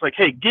hand out. It's like,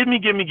 hey, give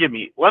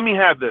me. Let me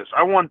have this.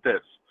 I want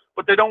this,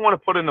 but they don't want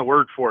to put in the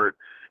work for it.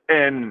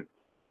 And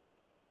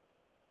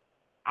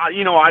I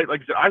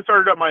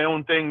started up my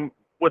own thing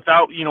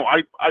without,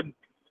 I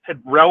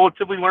had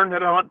relatively learned how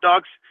to hunt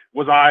ducks.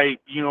 Was I,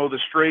 the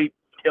straight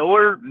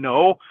killer?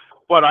 No,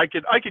 but I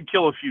could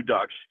kill a few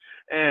ducks.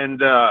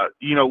 And,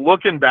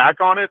 looking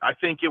back on it, I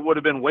think it would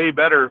have been way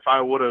better if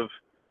I would have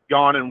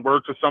gone and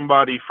worked with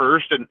somebody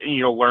first and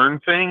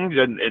learned things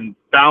and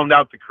found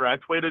out the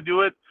correct way to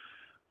do it.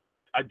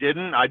 I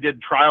didn't. I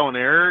did trial and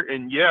error.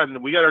 And, yeah,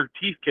 and we got our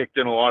teeth kicked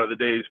in a lot of the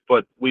days,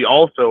 but we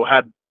also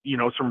had,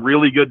 some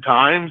really good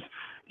times.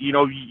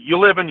 You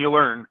live and you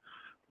learn.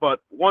 But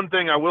one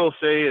thing I will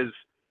say is,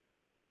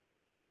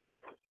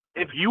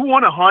 if you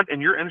want to hunt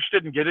and you're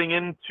interested in getting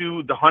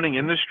into the hunting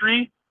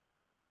industry,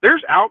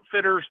 there's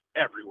outfitters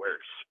everywhere,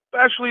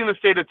 especially in the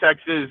state of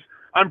Texas.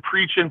 I'm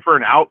preaching for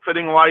an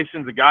outfitting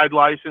license, a guide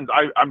license.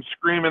 I'm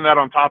screaming that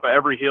on top of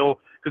every hill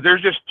because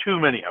there's just too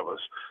many of us.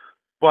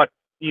 But,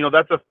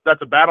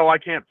 that's a battle I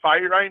can't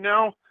fight right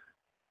now.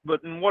 But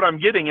what I'm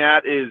getting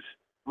at is,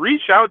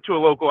 reach out to a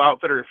local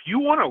outfitter. If you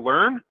want to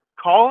learn,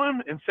 call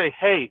him and say,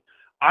 hey,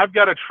 I've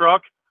got a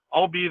truck.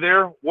 I'll be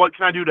there. What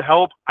can I do to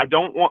help? I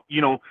don't want,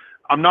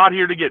 I'm not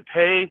here to get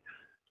pay.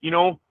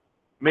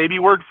 Maybe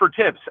work for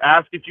tips.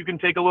 Ask if you can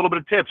take a little bit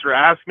of tips, or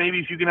ask maybe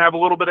if you can have a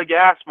little bit of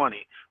gas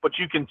money. But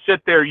you can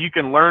sit there, you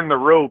can learn the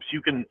ropes,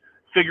 you can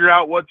figure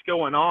out what's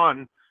going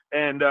on.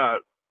 And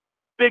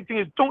big thing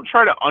is, don't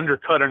try to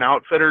undercut an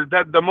outfitter.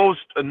 That the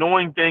most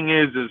annoying thing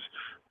is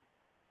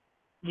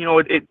we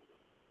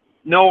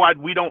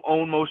don't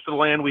own most of the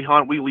land we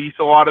hunt. We lease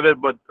a lot of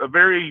it. But a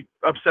very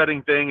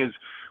upsetting thing is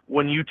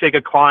when you take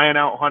a client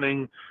out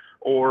hunting,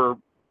 or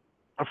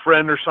a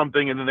friend or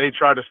something, and then they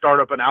try to start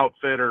up an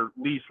outfit or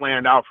lease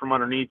land out from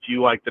underneath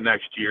you like the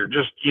next year.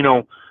 Just,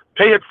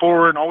 pay it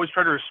forward and always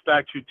try to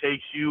respect who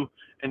takes you,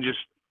 and just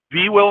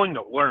be willing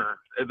to learn.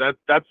 That's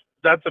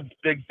a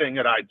big thing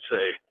that I'd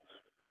say.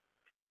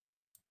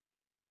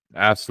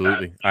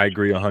 Absolutely. I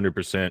agree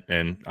 100%.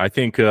 And I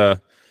think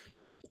the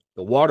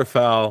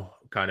waterfowl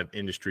kind of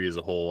industry as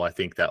a whole, I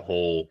think that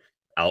whole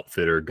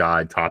outfitter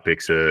guide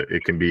topics,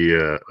 it can be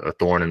a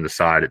thorn in the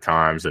side at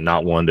times, and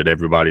not one that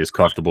everybody is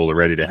comfortable or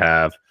ready to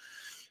have.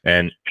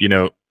 And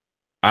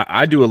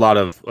I do a lot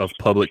of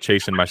public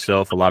chasing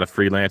myself, a lot of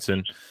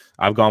freelancing.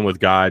 I've gone with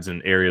guides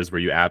in areas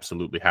where you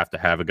absolutely have to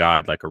have a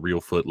guide, like a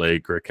Reelfoot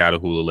Lake or a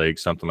Catahoula Lake,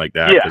 something like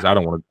that, because I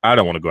don't want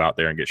to go out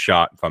there and get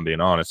shot, if I'm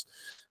being honest.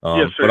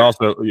 Yes, sir. But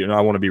also,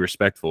 I want to be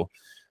respectful.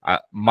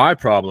 My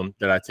problem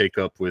that I take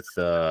up with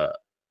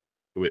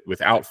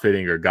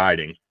outfitting or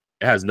guiding,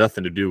 it has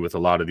nothing to do with a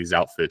lot of these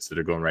outfits that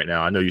are going right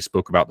now. I know you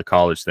spoke about the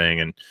college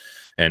thing,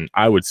 and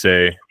I would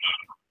say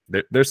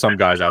there's some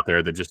guys out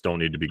there that just don't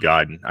need to be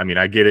guiding. I mean,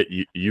 I get it.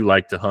 You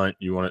like to hunt.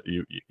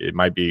 It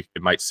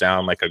might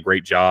sound like a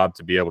great job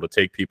to be able to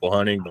take people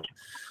hunting, but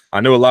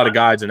I know a lot of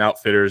guides and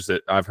outfitters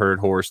that I've heard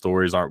horror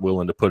stories aren't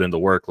willing to put in the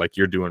work like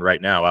you're doing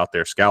right now out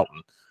there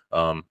scouting.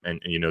 And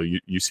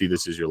you see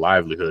this as your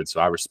livelihood,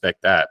 so I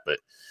respect that. But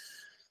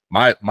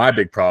my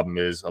big problem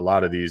is a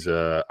lot of these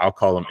I'll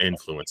call them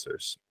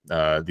influencers,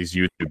 these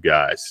YouTube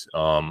guys.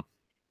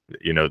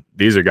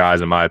 These are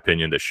guys, in my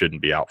opinion, that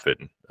shouldn't be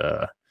outfitting.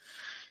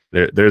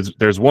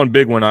 There's one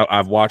big one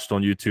I've watched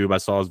on YouTube. I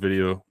saw his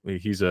video.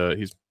 He's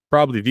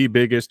probably the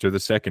biggest or the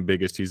second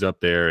biggest. He's up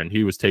there, and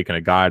he was taking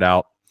a guide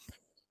out,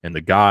 and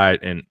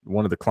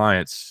one of the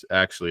clients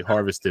actually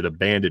harvested a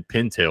banded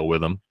pintail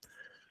with him,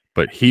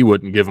 but he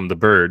wouldn't give him the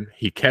bird.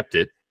 He kept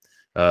it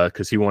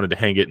because he wanted to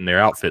hang it in their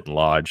outfitting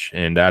lodge,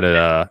 and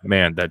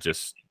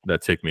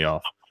that ticked me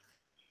off.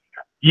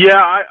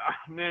 Yeah,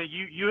 man,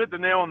 you hit the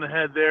nail on the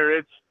head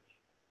there.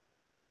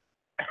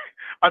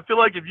 I feel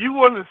like if you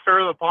wanted to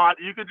stir the pot,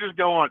 you could just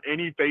go on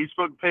any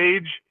Facebook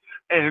page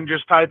and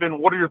just type in,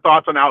 what are your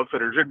thoughts on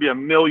outfitters? There'd be a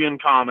million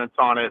comments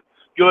on it,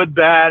 good,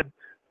 bad,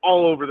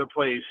 all over the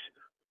place.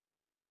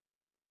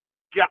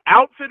 Yeah,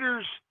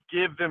 outfitters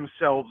give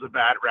themselves a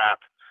bad rap,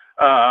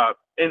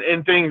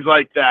 and things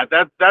like that.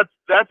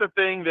 That's a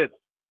thing that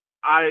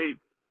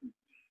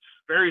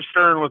very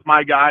stern with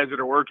my guys that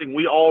are working.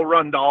 We all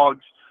run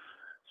dogs,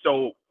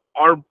 so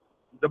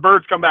the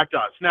birds come back to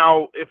us.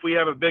 Now, if we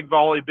have a big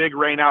volley, big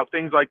rain out,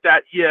 things like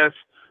that, yes,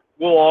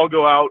 we'll all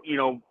go out,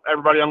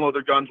 everybody unload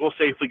their guns. We'll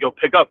safely go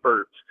pick up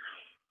birds.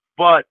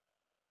 But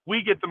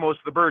we get the most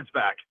of the birds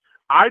back.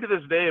 I, to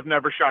this day, have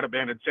never shot a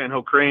banded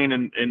Sandhill Crane,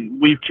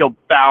 and we've killed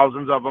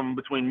thousands of them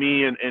between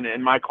me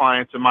and my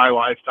clients in my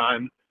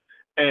lifetime.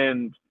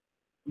 And,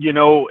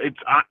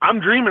 I'm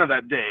dreaming of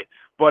that day.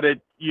 But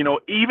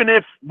even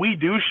if we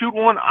do shoot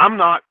one, I'm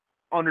not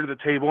under the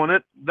table in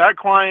it. That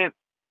client,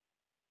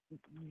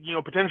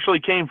 potentially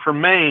came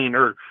from Maine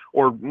or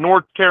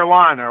North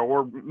Carolina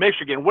or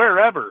Michigan,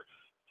 wherever,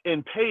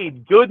 and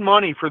paid good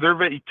money for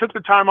took the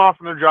time off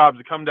from their jobs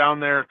to come down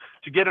there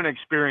to get an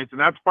experience, and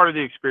that's part of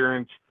the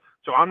experience.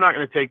 So I'm not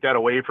going to take that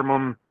away from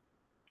them.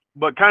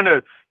 But kind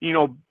of,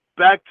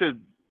 back to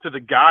the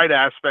guide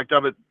aspect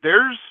of it,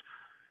 there's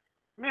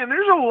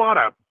a lot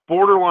of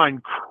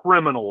borderline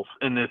criminals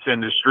in this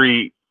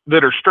industry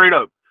that are straight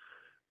up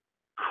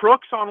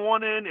crooks on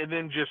one end and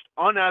then just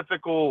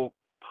unethical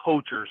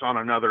poachers on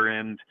another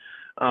end.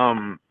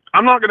 I'm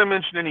not going to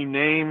mention any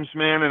names,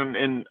 man,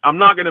 and I'm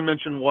not going to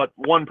mention what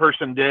one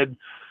person did,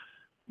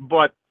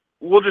 but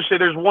we'll just say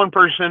there's one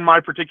person in my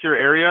particular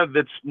area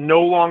that's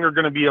no longer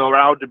going to be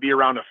allowed to be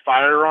around a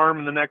firearm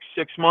in the next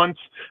 6 months,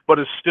 but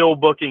is still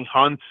booking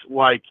hunts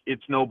like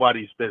it's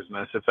nobody's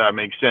business, if that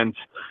makes sense.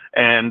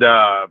 And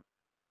I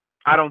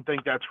don't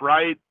think that's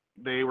right.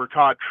 They were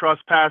caught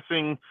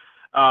trespassing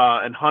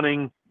and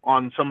hunting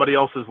on somebody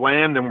else's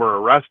land and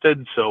were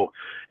arrested. So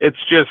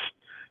it's just,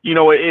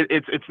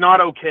 it's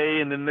not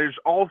okay. And then there's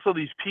also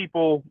these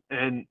people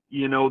and,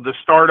 the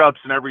startups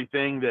and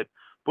everything that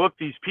book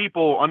these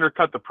people,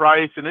 undercut the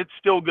price, and it's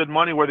still good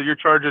money, whether you're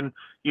charging,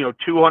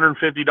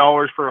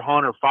 $250 for a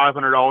hunt or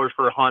 $500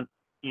 for a hunt,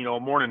 a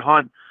morning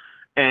hunt.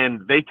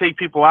 And they take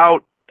people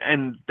out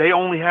and they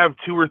only have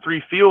 2 or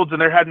 3 fields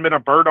and there hadn't been a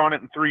bird on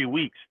it in 3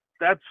 weeks.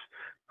 That's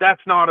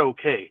not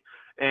okay.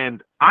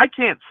 And I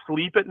can't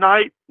sleep at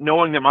night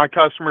knowing that my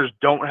customers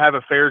don't have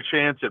a fair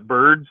chance at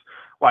birds.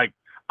 Like,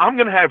 I'm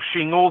going to have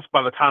shingles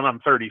by the time I'm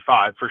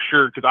 35 for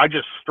sure, because I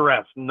just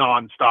stress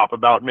nonstop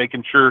about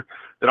making sure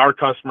that our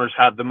customers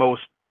have the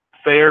most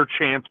fair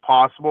chance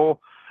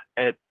possible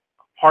at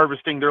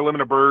harvesting their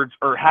limit of birds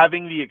or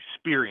having the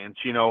experience.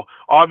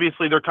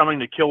 Obviously they're coming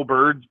to kill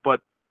birds, but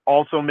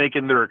also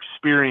making their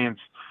experience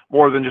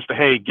more than just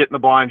hey, get in the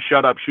blind,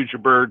 shut up, shoot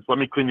your birds, let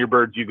me clean your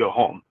birds, you go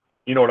home.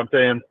 You know what I'm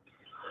saying?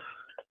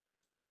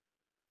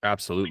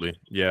 Absolutely.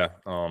 Yeah.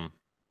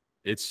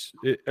 It's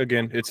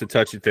a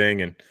touchy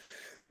thing, and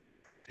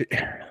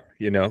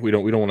we don't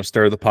want to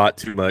stir the pot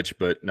too much,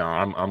 but no,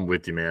 I'm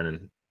with you,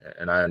 man,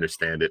 and I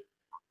understand it.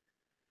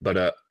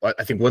 But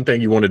I think one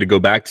thing you wanted to go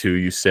back to,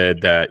 you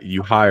said that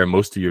you hire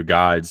most of your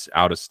guides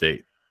out of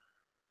state.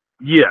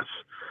 Yes.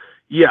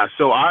 Yeah.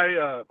 So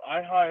I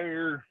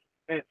hire,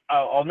 and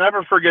I'll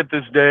never forget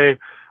this day.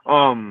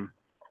 A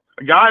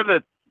guy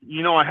that,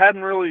 I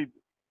hadn't really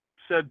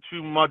said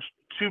too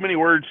many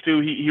words to.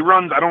 He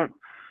ran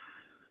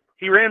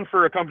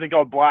for a company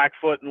called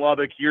Blackfoot in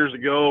Lubbock years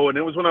ago, and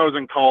it was when I was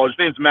in college. His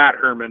name's Matt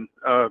Herman.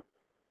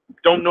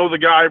 Don't know the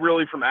guy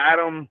really from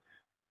Adam.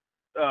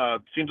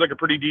 Seems like a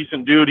pretty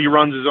decent dude. He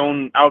runs his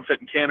own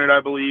outfit in Canada, I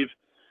believe.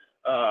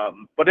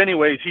 But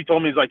anyways, he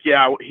told me, he's like,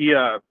 yeah,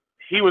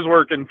 he was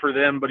working for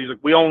them, but he's like,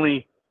 we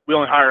only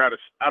hire out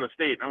of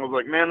state. And I was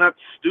like, man, that's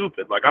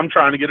stupid. Like, I'm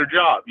trying to get a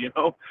job,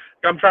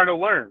 I'm trying to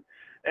learn.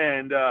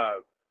 And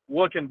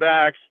looking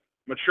back,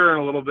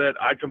 maturing a little bit,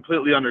 I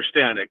completely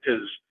understand it,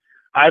 because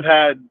I've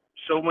had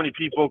so many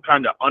people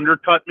kind of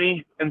undercut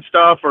me and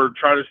stuff, or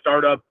try to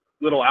start up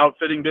little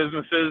outfitting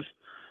businesses,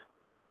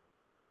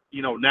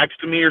 next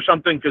to me or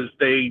something, because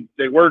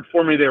they worked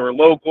for me, they were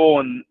local,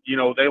 and,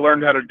 they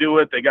learned how to do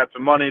it. They got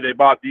some money, they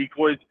bought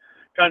decoys,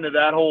 kind of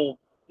that whole,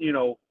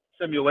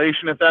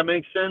 simulation, if that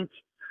makes sense.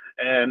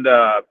 And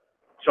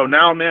so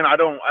now, man, I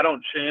don't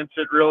chance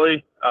it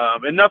really.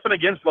 And nothing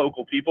against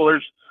local people.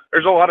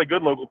 There's a lot of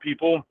good local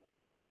people,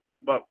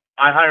 but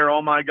I hire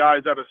all my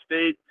guys out of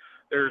state.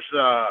 There's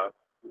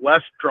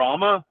less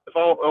drama, if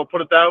I'll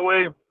put it that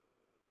way.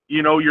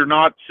 You're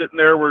not sitting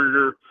there where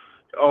you're,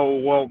 oh,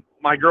 well,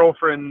 my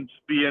girlfriend's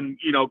being,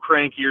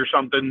 cranky or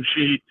something.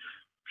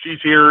 She's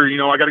here,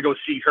 I got to go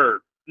see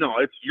her. No,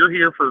 you're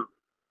here for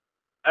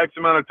X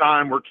amount of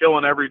time. We're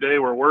killing every day.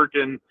 We're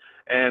working.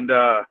 And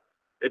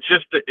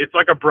it's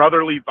like a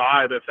brotherly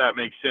vibe, if that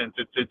makes sense.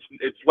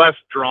 It's less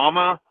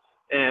drama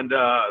and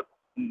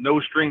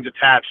no strings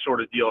attached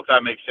sort of deal, if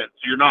that makes sense.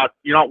 You're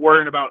not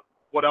worrying about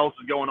what else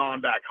is going on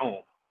back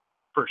home,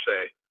 per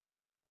se.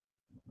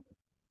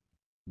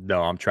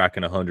 No, I'm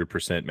tracking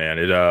 100%, man.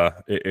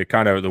 It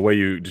kind of, the way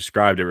you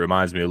described it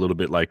reminds me a little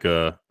bit like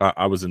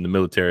I was in the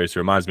military, so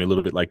it reminds me a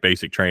little bit like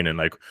basic training.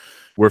 Like,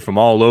 we're from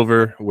all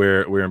over.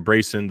 We're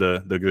embracing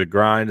the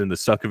grind and the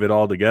suck of it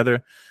all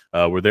together.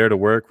 We're there to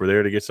work. We're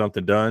there to get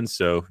something done.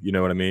 So, you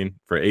know what I mean?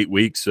 For 8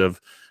 weeks or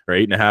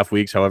 8.5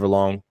 weeks, however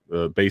long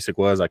basic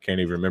was, I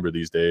can't even remember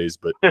these days.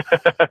 But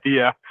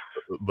yeah.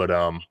 But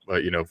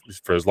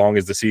for as long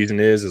as the season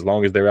is, as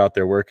long as they're out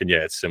there working,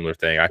 yeah, it's a similar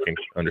thing. I can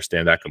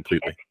understand that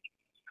completely.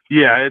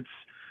 Yeah,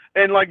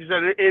 and like you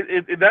said,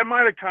 it that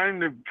might have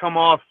kind of come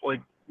off like,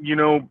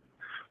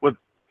 with,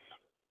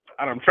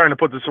 I'm trying to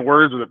put this in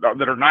words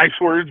that are nice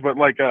words, but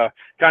like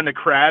kind of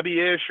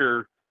crabby-ish,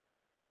 or,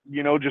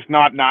 just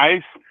not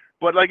nice.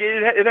 But like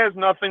it has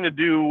nothing to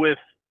do with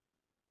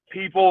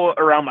people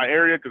around my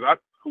area, because I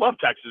love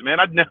Texas, man.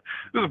 This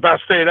is the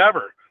best state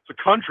ever. It's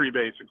a country,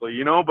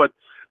 basically, But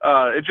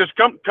it's just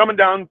coming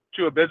down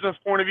to a business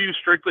point of view,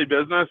 strictly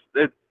business.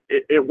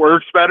 It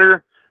works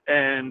better,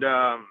 and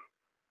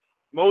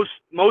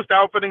most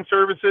outfitting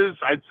services,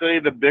 I'd say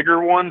the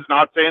bigger ones,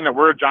 not saying that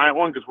we're a giant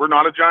one, because we're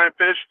not a giant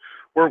fish,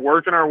 we're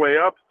working our way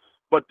up,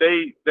 but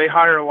they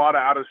hire a lot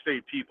of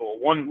out-of-state people.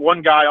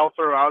 One guy I'll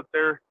throw out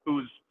there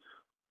who's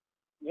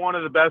one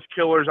of the best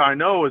killers I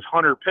know is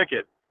Hunter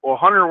Pickett. Well,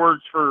 Hunter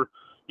works for,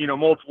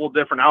 multiple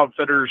different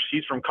outfitters.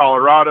 He's from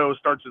Colorado,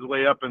 starts his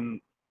way up in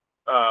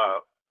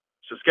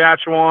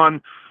Saskatchewan,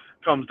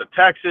 comes to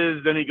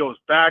Texas, then he goes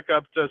back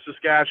up to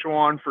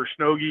Saskatchewan for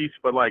snow geese,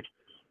 but like,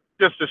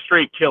 just a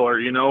straight killer,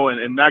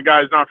 and that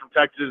guy's not from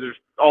Texas. There's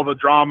all the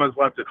dramas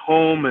left at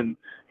home, and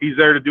he's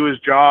there to do his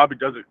job. He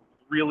does it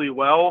really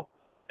well,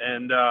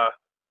 and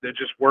it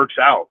just works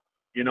out,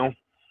 Yeah,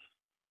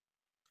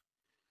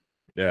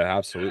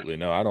 absolutely.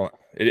 No, I don't.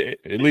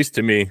 At least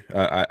to me,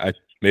 I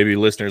maybe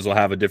listeners will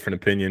have a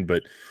different opinion,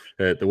 but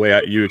the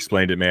way you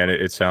explained it, man,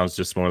 it sounds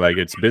just more like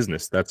it's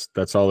business.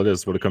 That's all it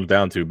is. What it comes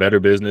down to. Better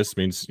business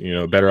means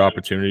better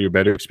opportunity or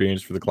better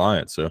experience for the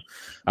client. So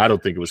I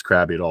don't think it was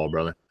crabby at all,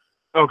 brother.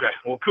 Okay,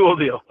 well, cool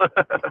deal.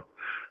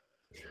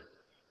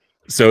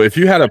 So if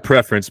you had a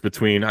preference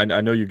between,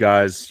 I know you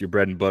guys, your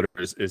bread and butter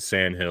is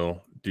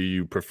Sandhill. Do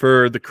you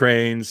prefer the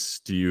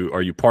cranes?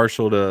 Are you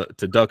partial to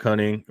duck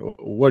hunting?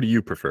 What do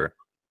you prefer?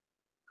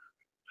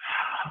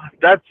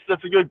 That's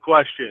a good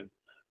question.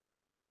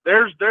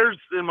 There's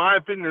in my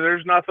opinion,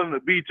 there's nothing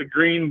that beats a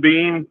green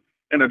bean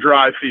in a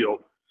dry field.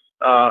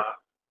 Uh,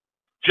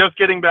 just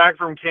getting back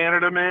from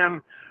Canada,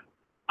 man,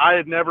 I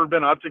had never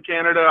been up to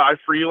Canada. I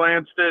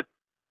freelanced it.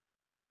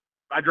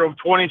 I drove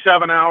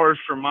 27 hours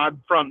from my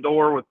front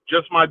door with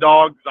just my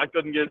dogs. I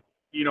couldn't get,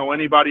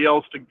 anybody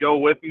else to go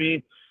with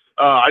me.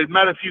 I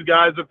met a few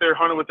guys up there,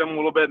 hunted with them a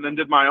little bit, and then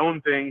did my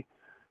own thing.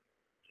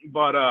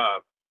 But,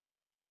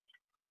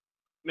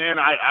 man,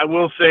 I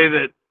will say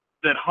that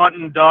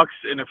hunting ducks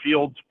in a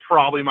field's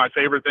probably my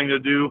favorite thing to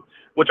do,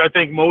 which I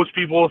think most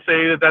people will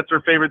say that that's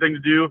their favorite thing to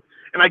do.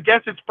 And I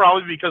guess it's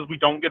probably because we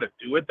don't get to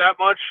do it that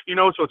much,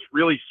 so it's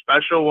really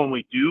special when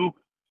we do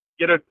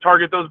get to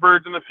target those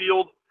birds in the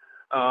field.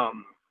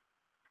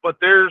 But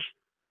there's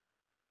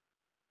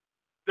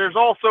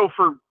also,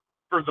 for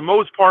the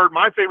most part,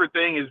 my favorite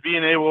thing is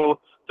being able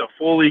to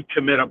fully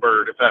commit a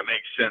bird, if that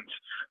makes sense.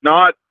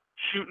 Not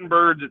shooting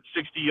birds at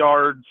 60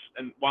 yards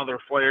and while they're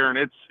flaring.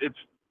 It's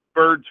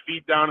birds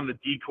feet down in the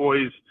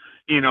decoys,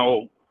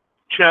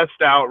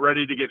 chest out,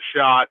 ready to get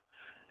shot.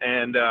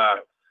 And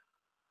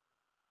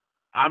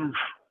I'm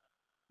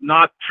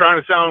not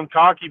trying to sound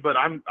cocky, but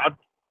I'm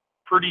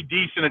pretty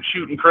decent at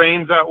shooting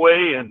cranes that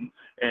way, and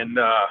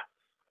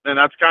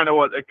that's kind of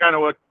what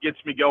gets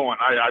me going.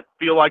 I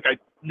feel like I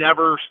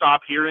never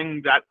stop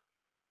hearing that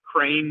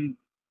crane,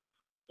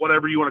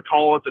 whatever you want to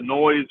call it, the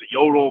noise, the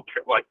yodel,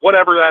 like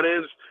whatever that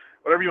is,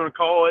 whatever you want to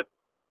call it.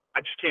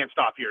 I just can't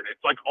stop hearing it.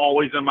 It's like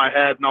always in my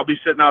head, and I'll be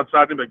sitting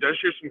outside and be like, "Did I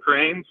hear some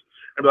cranes?"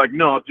 I'd be like,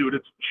 "No, dude,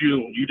 it's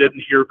June. You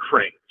didn't hear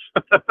cranes."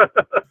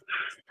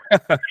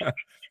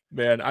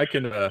 Man, I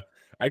can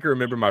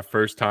remember my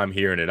first time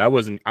hearing it. I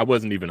wasn't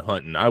even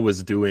hunting. I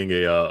was doing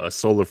a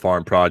solar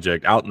farm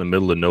project out in the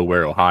middle of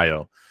nowhere,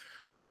 Ohio.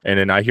 And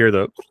then I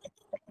hear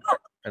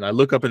and I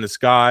look up in the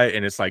sky,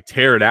 and it's like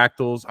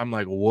pterodactyls. I'm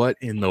like, what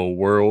in the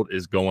world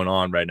is going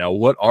on right now?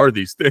 What are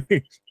these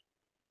things?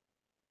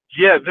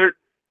 Yeah,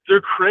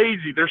 they're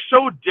crazy. They're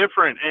so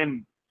different,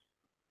 and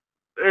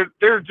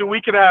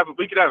we could have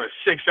a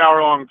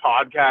 6-hour-long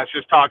podcast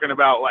just talking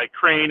about like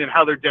crane and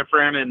how they're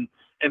different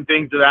and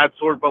things of that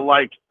sort. But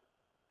like,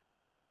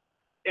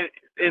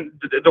 in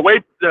the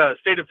way the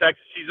state of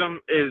Texas sees them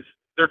is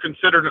they're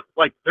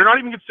not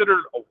even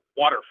considered a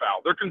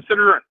waterfowl. They're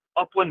considered an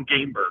upland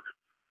game bird.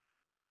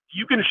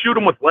 You can shoot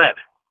them with lead.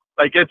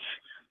 Like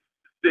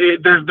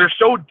they're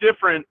so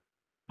different,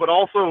 but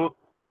also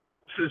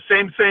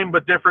same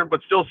but different,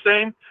 but still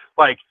same.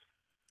 Like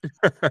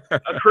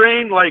a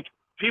crane, like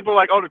people are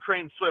like, "Oh, the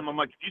crane swim." I'm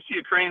like, if you see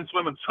a crane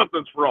swimming,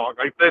 something's wrong.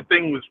 Like that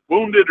thing was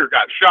wounded or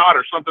got shot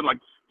or something. Like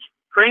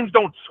cranes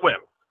don't swim.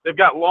 They've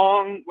got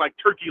long, like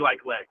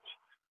turkey-like legs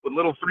with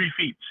little 3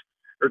 feet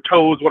or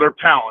toes, whatever,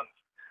 talons.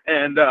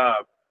 And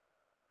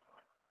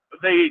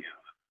they,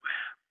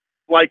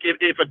 like,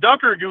 if a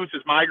duck or a goose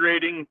is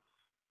migrating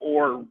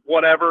or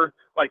whatever,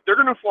 like they're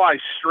going to fly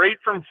straight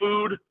from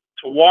food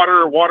to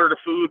water, water to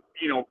food,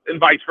 and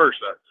vice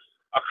versa.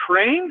 A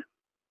crane,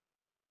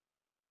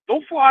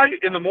 they'll fly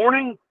in the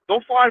morning,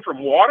 they'll fly from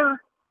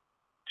water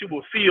to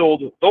a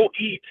field, they'll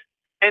eat,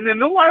 and then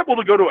they're liable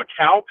to go to a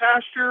cow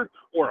pasture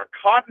or a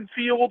cotton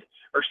field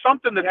or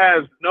something that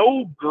has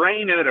no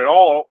grain in it at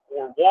all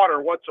or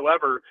water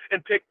whatsoever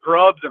and pick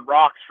grubs and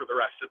rocks for the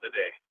rest of the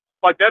day.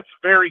 Like, that's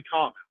very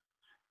common.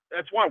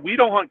 That's why we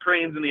don't hunt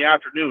cranes in the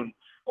afternoon.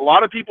 A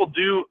lot of people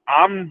do.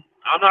 I'm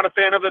not a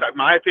fan of it. In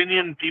my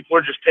opinion, people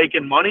are just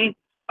taking money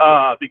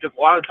because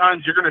a lot of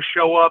times you're going to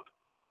show up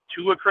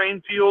to a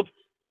crane field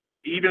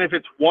even if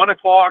it's 1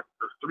 o'clock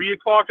or 3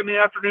 o'clock in the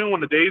afternoon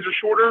when the days are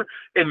shorter,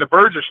 and the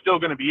birds are still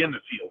going to be in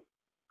the field.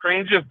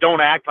 Cranes just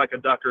don't act like a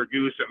duck or a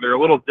goose, and they're a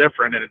little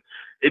different, and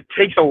it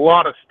takes a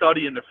lot of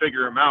studying to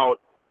figure them out.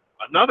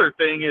 Another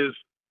thing is,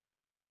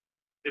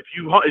 if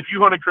you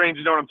hunted cranes,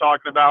 you know what I'm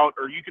talking about,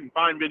 or you can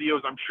find videos,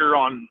 I'm sure,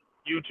 on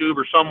YouTube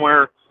or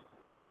somewhere.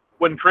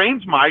 When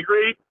cranes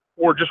migrate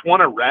or just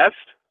want to rest,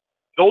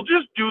 they'll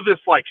just do this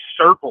like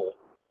circle.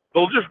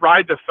 They'll just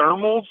ride the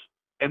thermals,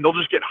 and they'll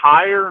just get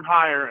higher and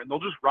higher, and they'll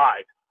just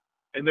ride,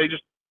 and they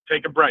just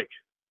take a break.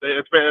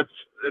 It's a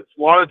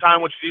lot of the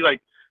time what you see,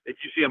 like if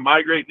you see them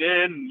migrating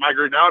in,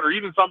 migrating out, or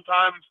even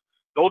sometimes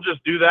they'll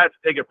just do that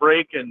to take a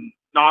break and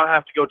not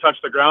have to go touch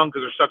the ground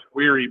because they're such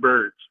weary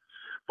birds.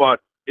 But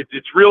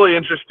it's really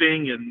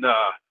interesting, and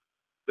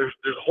there's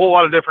a whole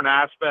lot of different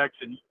aspects,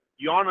 and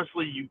you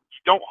honestly you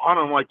don't hunt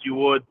them like you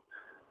would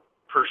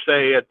per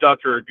se a duck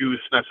or a goose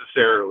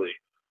necessarily,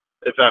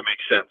 if that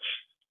makes sense.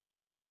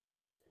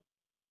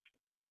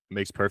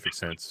 Makes perfect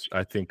sense.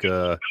 I think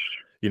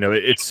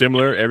it's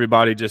similar.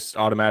 Everybody just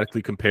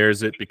automatically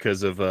compares it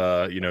because of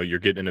you're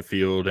getting in the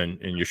field and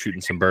you're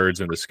shooting some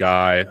birds in the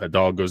sky. A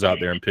dog goes out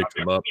there and picks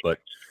them up, but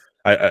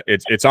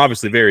it's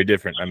obviously very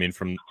different. I mean,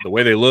 from the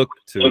way they look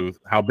to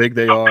how big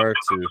they are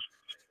to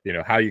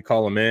how you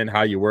call them in,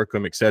 how you work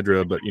them,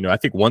 etc. But I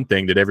think one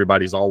thing that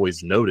everybody's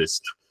always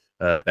noticed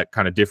that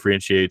kind of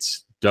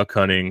differentiates duck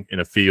hunting in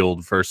a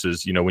field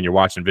versus, when you're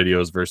watching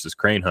videos versus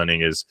crane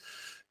hunting is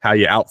how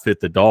you outfit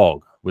the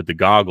dog with the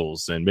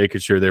goggles and making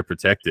sure they're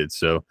protected.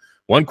 So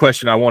one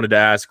question I wanted to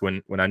ask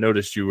when I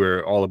noticed you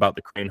were all about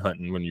the crane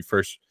hunting when you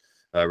first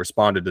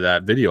responded to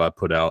that video I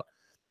put out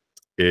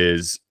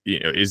is,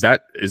 is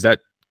that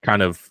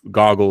kind of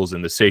goggles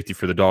and the safety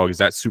for the dog, is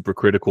that super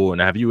critical?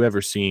 And have you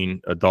ever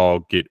seen a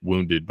dog get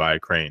wounded by a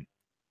crane?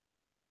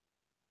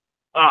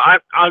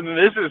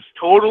 This is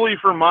totally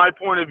from my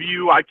point of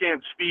view. I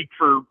can't speak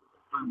for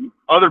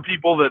other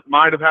people that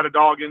might have had a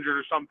dog injured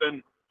or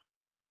something.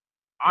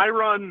 I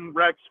run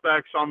rec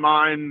specs on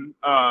mine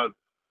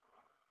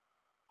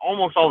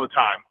almost all the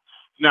time.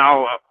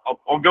 Now,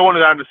 I'll go into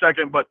that in a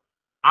second, but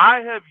I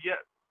have yet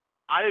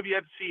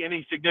to see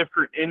any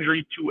significant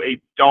injury to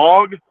a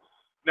dog.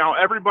 Now,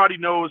 everybody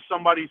knows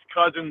somebody's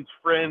cousin's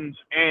friend's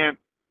aunt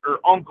or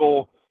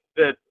uncle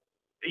that,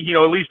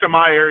 at least in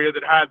my area,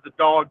 that had the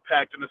dog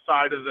pecked in the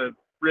side of the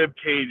rib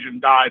cage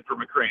and died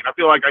from a crane. I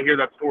feel like I hear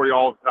that story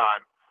all the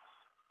time.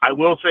 I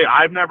will say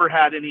I've never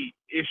had any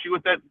issue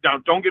with that. Now,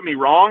 don't get me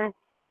wrong.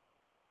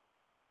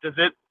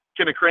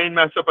 Can a crane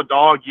mess up a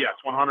dog? Yes,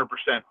 100%.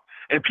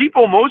 And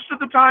people most of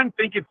the time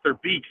think it's their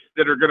beaks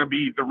that are going to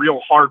be the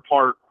real hard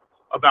part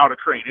about a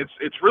crane.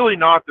 It's really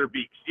not their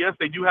beaks. Yes,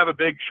 they do have a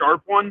big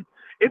sharp one.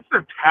 It's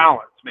their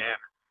talons, man.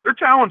 Their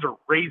talons are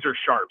razor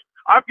sharp.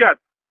 I've got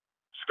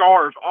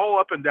scars all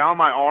up and down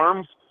my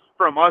arms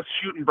from us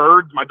shooting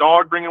birds, my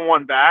dog bringing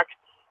one back.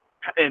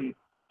 And,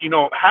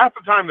 half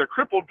the time they're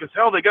crippled because,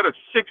 hell, they got a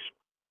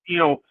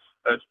 6-foot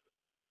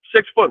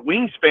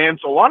wingspan.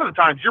 So a lot of the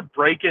times you're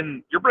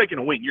breaking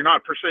a wing. You're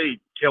not per se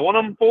killing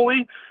them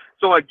fully.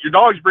 So like your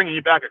dog's bringing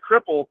you back a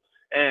cripple,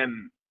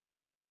 and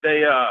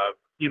they,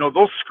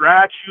 they'll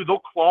scratch you, they'll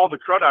claw the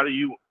crud out of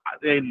you.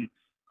 And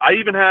I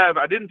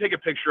didn't take a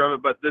picture of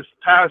it, but this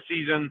past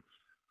season,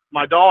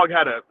 my dog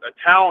had a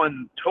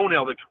talon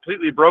toenail that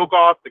completely broke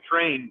off the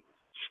crane,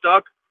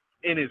 stuck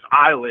in his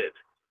eyelid.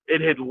 It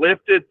had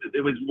lifted.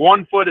 It was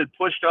one foot had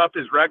pushed up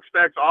his rec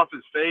specs off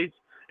his face,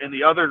 and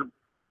the other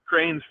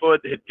crane's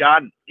foot had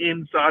gotten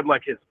inside,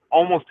 like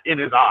almost in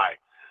his eye.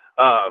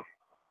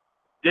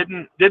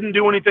 Didn't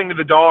do anything to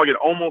the dog. It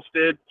almost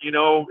did,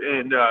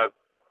 and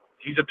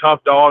he's a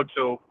tough dog,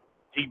 so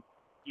he,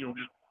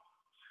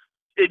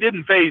 it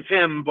didn't faze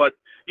him, but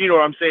you know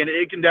what I'm saying?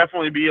 It can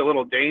definitely be a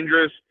little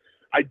dangerous.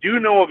 I do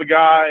know of a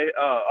guy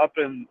up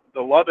in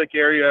the Lubbock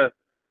area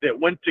that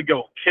went to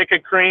go kick a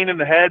crane in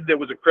the head that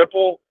was a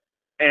cripple,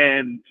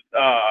 and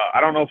I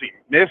don't know if he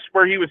missed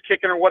where he was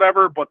kicking or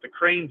whatever, but the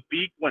crane's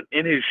beak went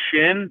in his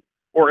shin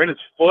or in his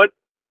foot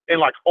and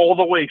like all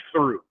the way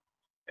through,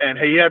 and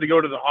he had to go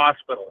to the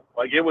hospital.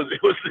 Like it was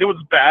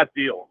a bad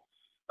deal.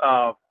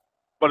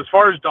 But as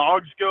far as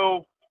dogs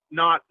go,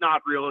 not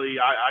really.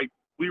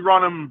 We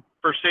run them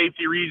for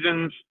safety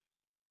reasons,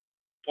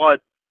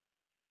 but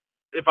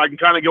if I can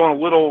kind of go on a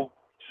little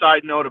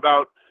side note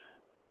about,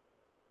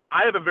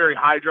 I have a very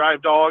high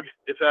drive dog.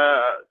 If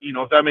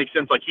that makes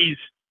sense. Like he's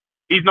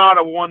not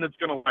a one that's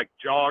gonna like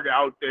jog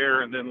out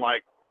there and then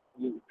like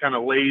kind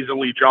of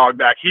lazily jog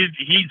back. He's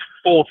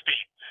full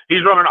speed.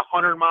 He's running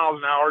 100 miles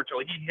an hour till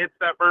he hits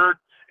that bird,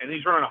 and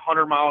he's running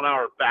 100 mile an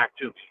hour back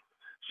to me.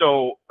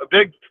 So a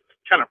big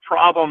kind of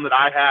problem that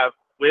I have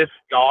with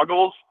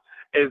goggles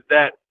is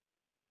that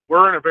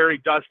we're in a very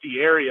dusty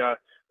area.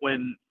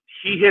 When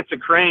he hits a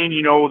crane,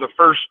 the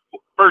first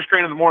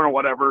crane in the morning or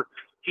whatever,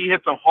 he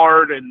hits them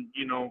hard, and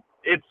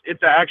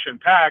it's action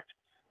packed.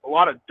 A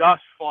lot of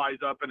dust flies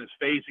up in his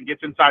face and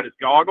gets inside his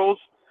goggles,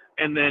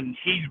 and then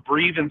he's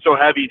breathing so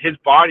heavy. His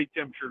body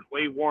temperature is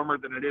way warmer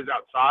than it is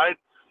outside,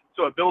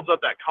 so it builds up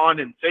that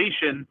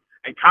condensation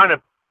and kind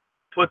of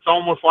puts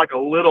almost like a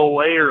little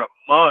layer of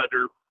mud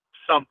or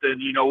something,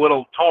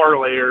 little tar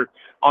layer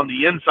on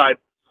the inside,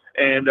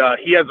 and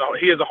he has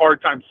a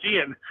hard time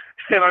seeing.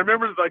 And I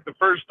remember like the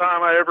first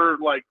time I ever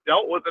like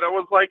dealt with it, I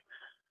was like,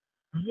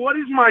 what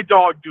is my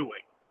dog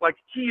doing? Like,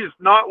 he is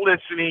not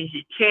listening.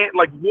 He can't,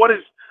 like, what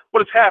is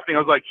happening? I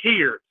was like,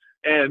 here.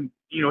 And,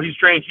 he's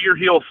trained here,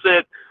 he'll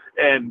sit.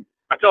 And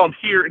I tell him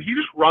here, and he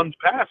just runs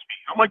past me.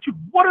 I'm like, dude,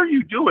 what are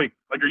you doing?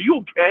 Like, are you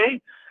okay?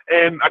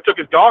 And I took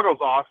his goggles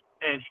off,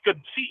 and he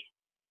couldn't see.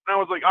 And I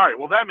was like, all right,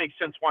 well, that makes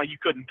sense why you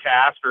couldn't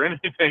cast or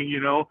anything,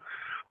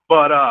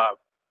 But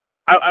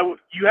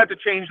you have to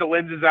change the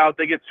lenses out.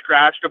 They get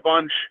scratched a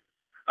bunch.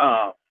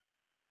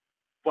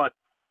 But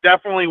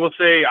definitely will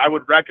say I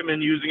would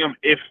recommend using them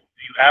if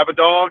you have a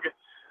dog.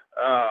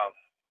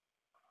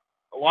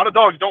 A lot of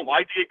dogs don't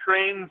like to get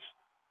cranes.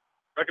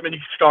 Recommend you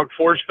get your dog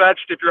force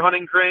fetched if you're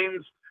hunting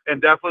cranes,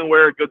 and definitely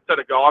wear a good set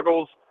of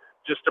goggles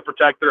just to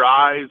protect their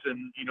eyes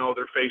and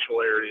their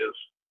facial areas.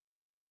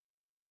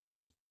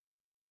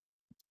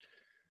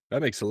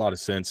 That makes a lot of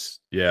sense.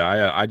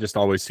 Yeah, I just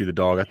always see the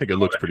dog. I think it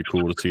looks pretty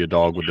cool to see a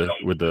dog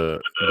with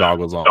the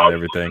goggles on and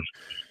everything.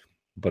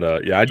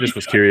 But yeah, I just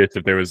was curious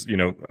if there was,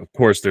 of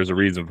course there's a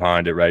reason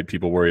behind it, right?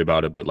 People worry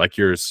about it, but like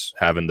yours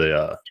having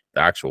the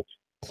actual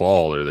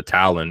claw or the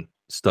talon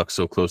stuck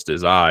so close to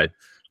his eye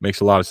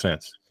makes a lot of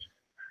sense.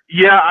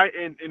 Yeah,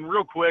 and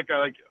real quick,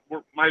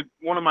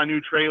 one of my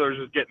new trailers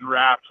is getting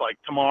wrapped like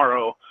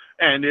tomorrow,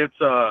 and it's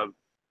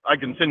I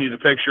can send you the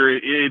picture.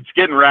 It's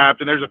getting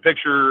wrapped, and there's a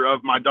picture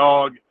of my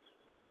dog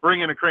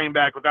bringing a crane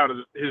back without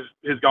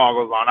his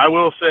goggles on. I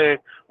will say,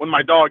 when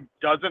my dog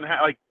doesn't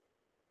have, like,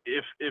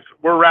 if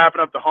we're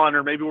wrapping up the hunt,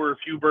 or maybe we're a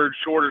few birds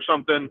short or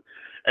something,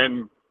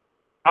 and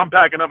I'm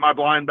packing up my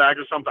blind bag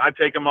or something, I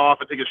take him off,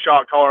 I take his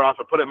shot collar off,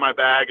 I put it in my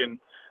bag, and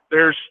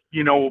there's,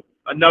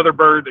 another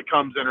bird that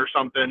comes in or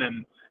something,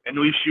 and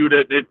we shoot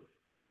it.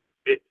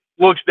 It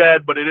looks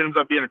dead, but it ends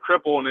up being a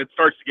cripple, and it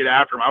starts to get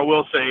after him. I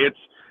will say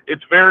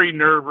it's very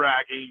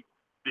nerve-wracking,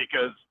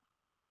 because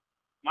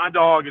my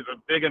dog is a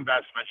big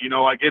investment.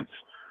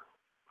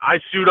 I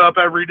suit up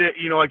every day.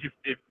 Like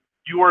if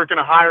you work in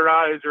a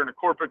high-rise or in a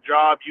corporate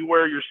job, you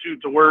wear your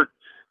suit to work.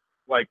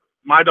 Like,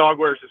 my dog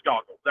wears his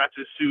goggles. That's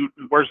his suit.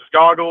 He wears his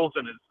goggles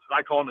and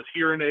I call him his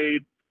hearing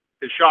aid,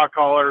 his shot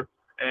collar.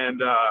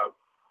 And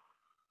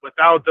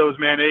without those,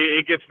 man,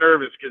 it gets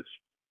nervous, because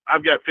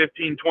I've got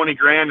 15, 20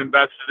 grand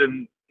invested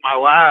in my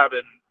lab,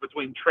 and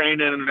between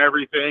training and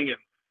everything. And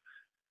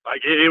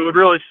like, it would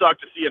really suck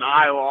to see an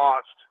eye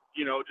lost,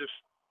 just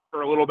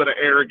for a little bit of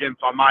arrogance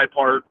on my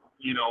part,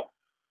 you know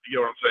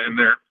what I'm saying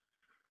there.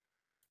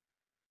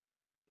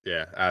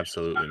 Yeah,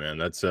 absolutely, man.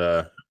 That's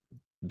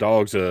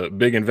dog's a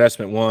big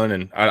investment one,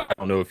 and I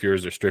don't know if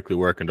yours are strictly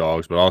working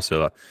dogs, but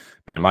also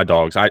my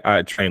dogs,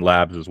 I train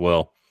labs as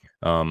well,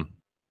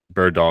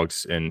 bird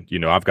dogs, and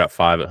I've got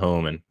 5 at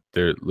home, and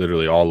they're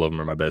literally all of them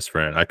are my best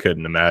friend. I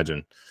couldn't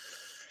imagine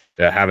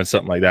having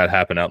something like that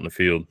happen out in the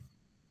field.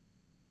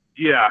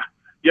 Yeah,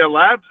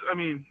 labs. I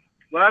mean,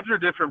 labs are a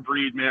different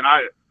breed, man.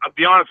 I'll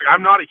be honest,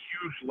 I'm not a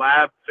huge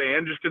lab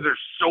fan, just because there's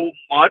so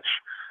much.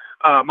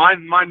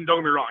 Mine, don't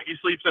get me wrong, he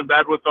sleeps in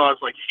bed with us,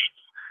 like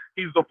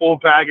he's the full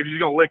package. He's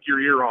gonna lick your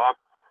ear off.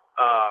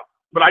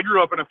 But I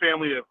grew up in a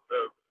family of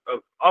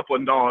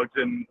upland dogs,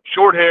 and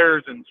short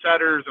hairs and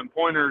setters and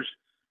pointers.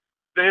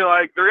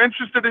 They're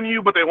interested in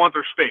you, but they want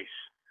their space.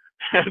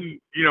 And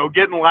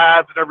getting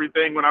labs and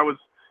everything when I was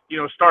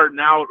starting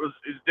out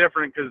is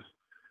different, because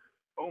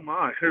oh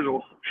my, there's a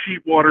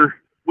sheep water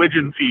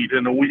widgeon feed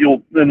and a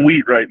wheel and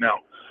wheat right now.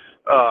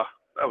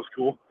 That was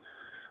cool.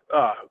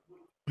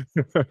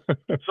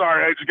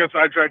 Sorry, I just got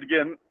sidetracked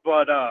again.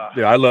 But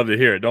yeah, I love to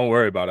hear it. Don't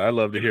worry about it. I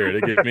love to hear it.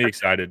 It gets me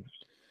excited.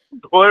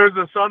 Well, there's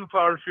a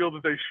sunflower field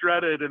that they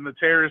shredded, and the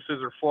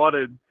terraces are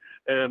flooded,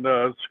 and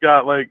it's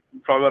got like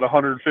probably about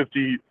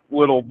 150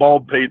 little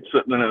bulb pates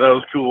sitting in it. That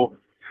was cool.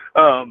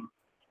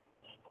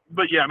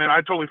 But yeah, man,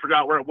 I totally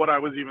forgot what I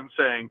was even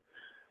saying.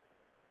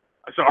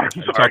 Sorry.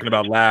 Talking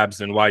about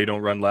labs and why you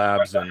don't run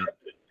labs. And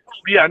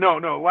yeah, no,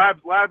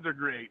 labs are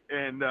great.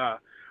 And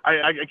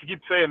I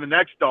keep saying the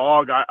next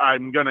dog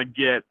I'm gonna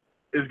get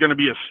is gonna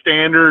be a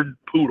standard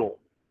poodle.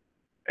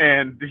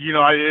 And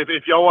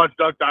if y'all watched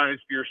Duck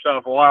Dynasty or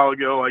stuff a while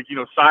ago, like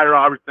Cy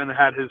Robertson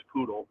had his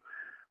poodle.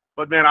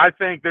 But man, I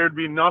think there'd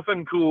be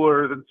nothing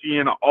cooler than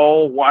seeing an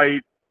all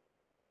white,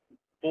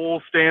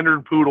 full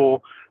standard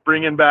poodle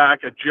bringing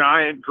back a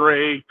giant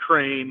gray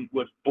crane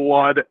with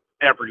blood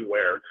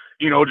everywhere.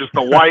 Just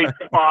the white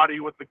body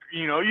with the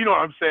you know what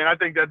I'm saying. I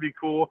think that'd be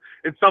cool.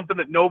 It's something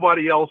that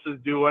nobody else is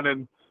doing,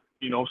 and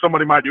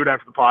somebody might do it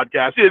after the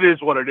podcast. It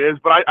is what it is,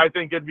 but I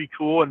think it'd be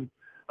cool, and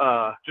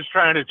just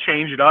trying to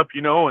change it up,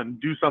 and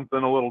do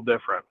something a little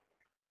different.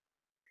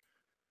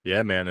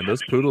 Yeah, man, and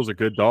those poodles are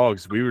good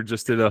dogs. We were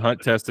just at a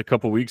hunt test a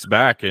couple weeks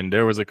back, and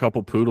there was a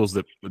couple poodles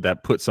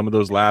that put some of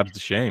those labs to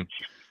shame.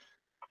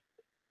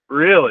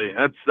 Really?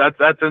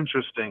 That's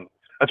interesting.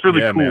 That's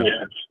really cool.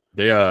 Man.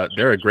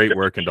 They're a great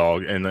working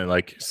dog, and then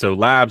so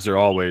labs are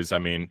always. I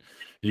mean,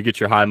 you get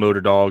your high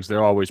motor dogs;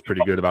 they're always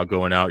pretty good about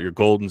going out. Your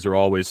Goldens are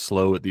always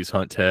slow at these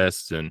hunt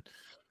tests, and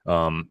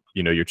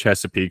your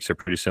Chesapeakes are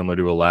pretty similar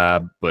to a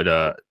lab.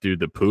 But dude,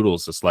 the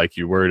poodles, it's like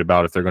you're worried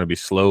about if they're going to be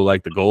slow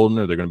like the Golden,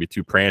 or they're going to be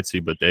too prancy.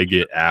 But they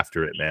get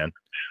after it, man.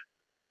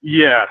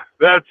 Yeah,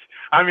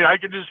 I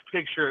could just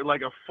picture it,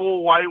 like a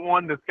full white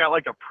one that's got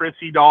like a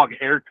prissy dog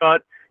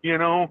haircut,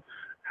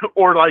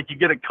 or like you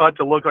get it cut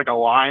to look like a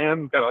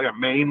lion, got like a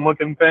mane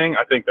looking thing.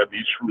 I think that'd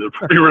be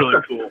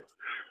really cool.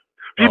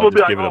 People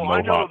be like, "Oh,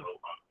 I know."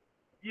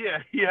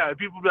 Yeah.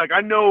 People be like, "I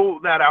know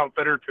that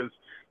outfitter because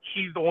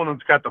he's the one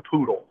that's got the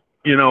poodle."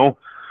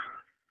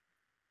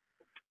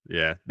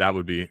 Yeah, that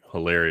would be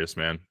hilarious,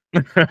 man.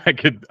 I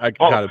could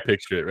kind of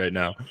picture it right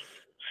now.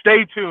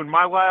 Stay tuned.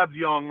 My lab's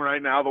young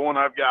right now, the one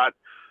I've got.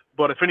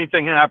 But if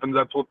anything happens,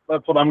 that's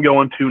what I'm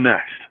going to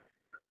next.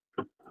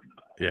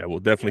 Yeah, we'll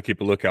definitely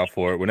keep a lookout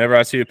for it. Whenever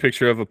I see a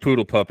picture of a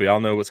poodle puppy, I'll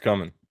know what's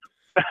coming.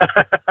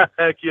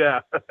 Heck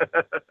yeah.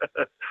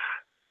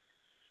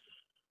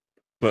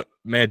 But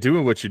man,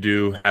 doing what you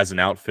do as an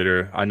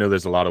outfitter, I know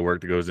there's a lot of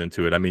work that goes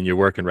into it. I mean, you're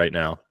working right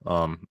now,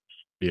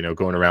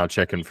 going around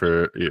checking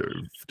for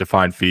to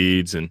find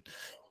feeds,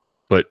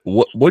 but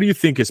what do you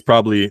think is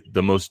probably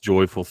the most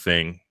joyful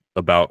thing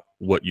about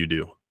what you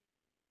do?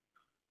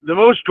 The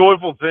most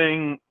joyful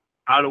thing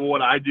out of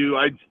what I do,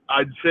 I'd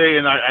say,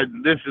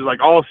 and this is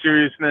like all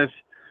seriousness,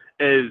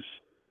 is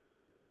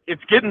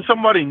it's getting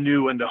somebody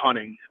new into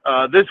hunting.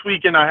 This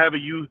weekend I have a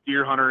youth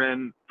deer hunter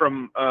in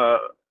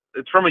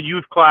it's from a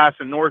youth class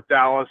in North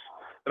Dallas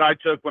that I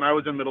took when I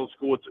was in middle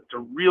school. It's a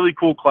really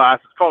cool class.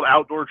 It's called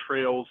Outdoor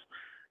Trails,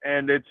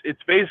 and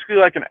it's basically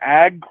like an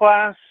ag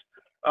class.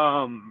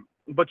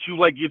 But you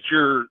like get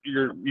your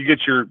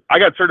I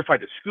got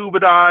certified to scuba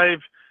dive.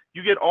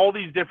 You get all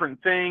these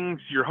different things,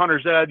 your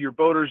hunter's ed, your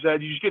boater's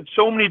ed. You just get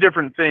so many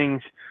different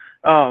things.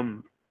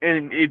 And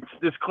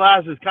this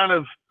class is kind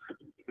of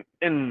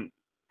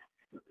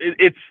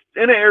it's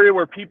in an area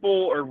where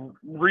people are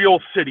real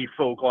city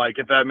folk, like,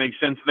 if that makes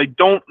sense. They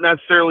don't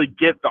necessarily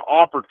get the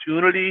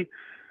opportunity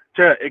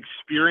to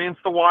experience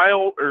the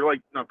wild, or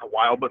like not the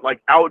wild, but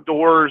like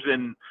outdoors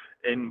and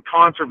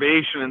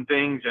conservation and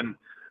things. And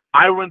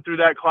I went through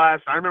that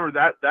class. I remember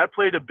that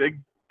played a big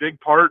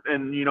part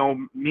in,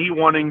 me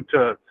wanting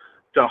to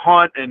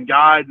hunt and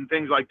guide and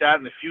things like that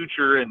in the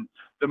future. And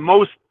the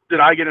most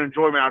that I get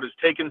enjoyment out is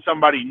taking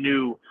somebody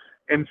new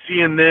and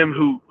seeing them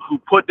who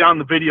put down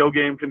the video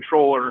game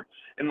controller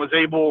and was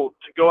able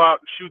to go out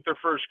and shoot their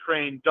first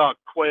crane, duck,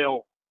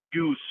 quail,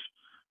 goose,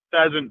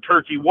 pheasant,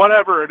 turkey,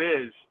 whatever it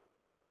is,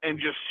 and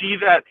just see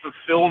that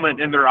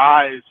fulfillment in their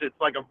eyes. It's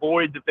like a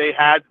void that they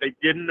had, they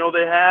didn't know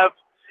they have,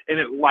 and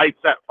it lights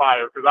that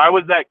fire. Because I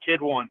was that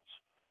kid once,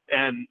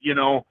 and,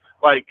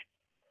 like,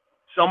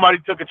 somebody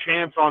took a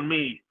chance on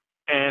me,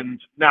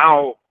 and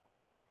now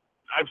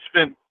I've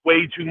spent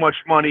way too much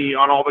money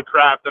on all the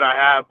crap that I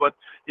have. But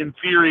in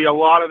theory, a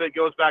lot of it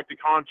goes back to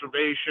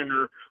conservation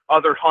or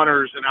other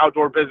hunters and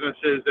outdoor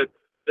businesses that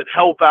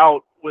help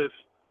out with,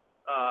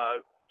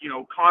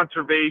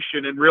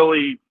 conservation and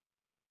really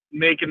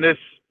making this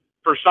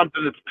for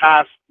something that's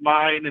past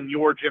mine and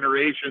your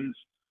generations,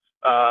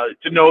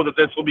 to know that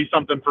this will be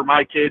something for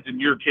my kids and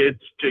your kids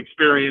to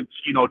experience,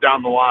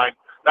 down the line.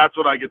 That's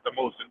what I get the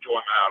most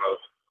enjoyment out of.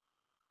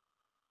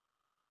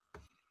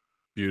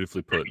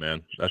 Beautifully put,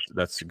 man.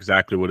 That's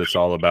exactly what it's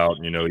all about.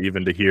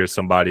 Even to hear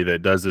somebody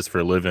that does this for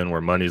a living,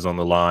 where money's on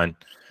the line,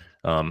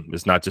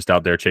 it's not just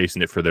out there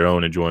chasing it for their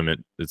own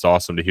enjoyment. It's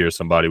awesome to hear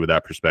somebody with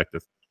that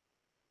perspective.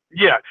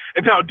 Yeah,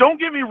 and now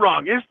don't get me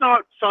wrong, it's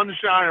not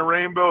sunshine and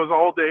rainbows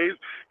all days,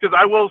 because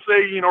I will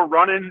say,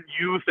 running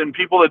youth and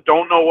people that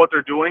don't know what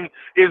they're doing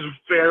is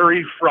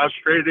very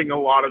frustrating a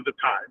lot of the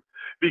time,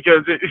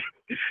 because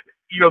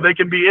they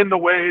can be in the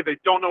way, they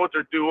don't know what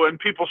they're doing.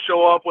 People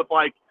show up with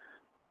like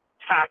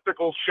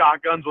tactical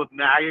shotguns with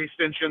mag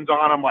extensions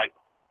on them. Like,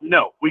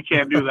 no, we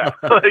can't do that.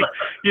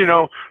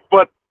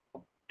 But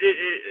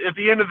at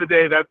the end of the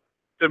day, that,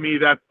 to me,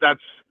 that's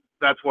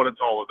what it's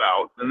all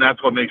about, and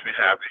that's what makes me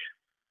happy.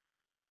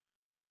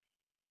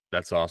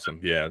 That's awesome.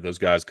 Yeah, those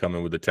guys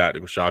coming with the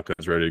tactical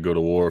shotguns ready to go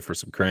to war for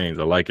some cranes.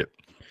 I like it.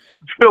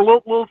 A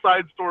little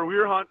side story. We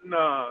were hunting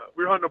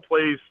a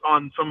place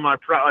on some of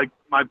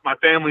my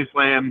family's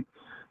land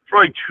for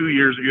like 2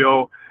 years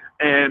ago,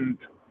 and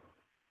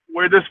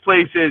where this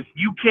place is,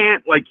 you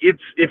can't, like, if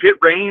it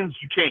rains,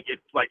 you can't get,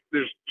 like,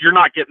 you're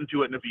not getting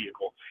to it in a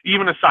vehicle,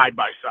 even a side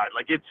by side.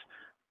 Like, it's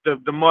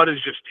the mud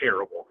is just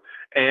terrible.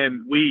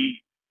 And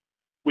we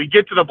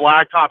get to the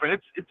blacktop, and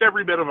it's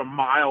every bit of a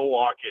mile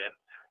walk in.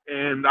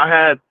 And I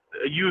had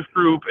a youth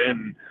group,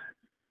 and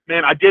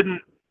man, I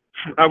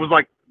was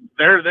like,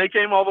 they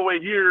came all the way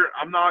here.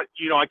 I'm not,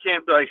 I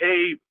can't be like,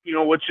 hey,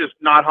 let's just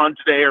not hunt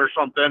today or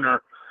something.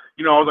 Or,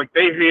 I was like,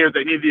 they're here,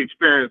 they need the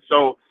experience.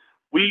 So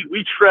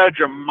we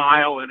trudge a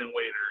mile in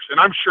waders, and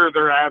I'm sure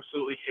they're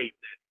absolutely hating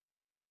it.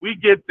 We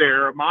get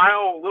there a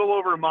little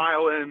over a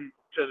mile in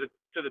to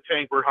the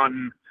tank we're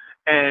hunting,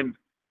 and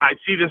I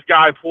see this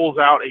guy pulls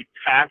out a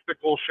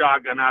tactical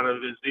shotgun out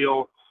of his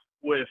deal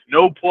with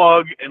no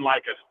plug and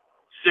like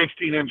a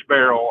 16-inch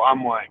barrel.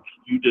 I'm like,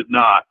 you did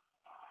not.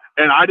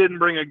 And I didn't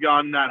bring a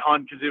gun that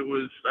hunt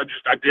because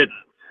I didn't.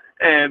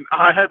 And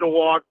I had to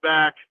walk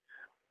back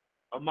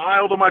a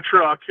mile to my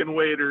truck in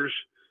waders,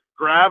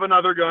 grab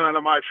another gun out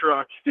of my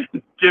truck,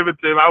 give it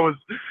to him. I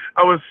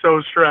was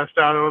so stressed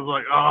out. I was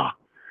like,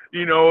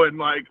 and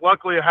like,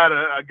 luckily I had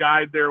a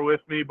guide there with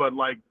me, but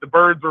like the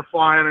birds were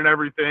flying and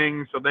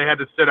everything, so they had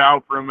to sit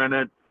out for a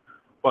minute.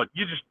 But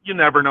you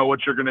never know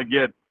what you're going to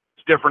get.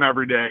 It's different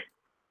every day.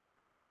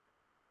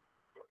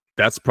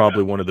 That's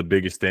probably one of the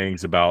biggest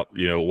things about,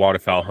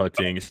 waterfowl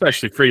hunting,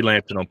 especially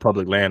freelancing on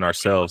public land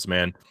ourselves,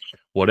 man.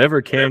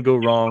 Whatever can go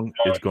wrong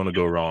is going to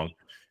go wrong.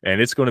 And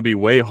it's going to be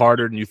way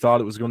harder than you thought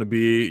it was going to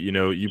be.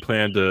 You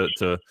plan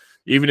to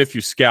even if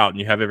you scout and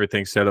you have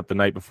everything set up the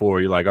night before,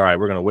 you're like, all right,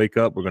 we're going to wake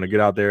up, we're going to get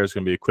out there, it's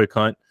going to be a quick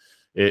hunt.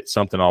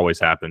 Something always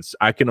happens.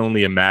 I can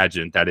only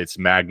imagine that it's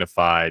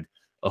magnified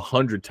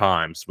 100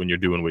 times when you're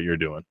doing what you're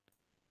doing.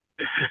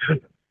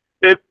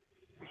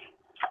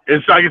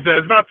 It's like I said,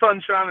 it's not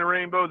sunshine and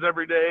rainbows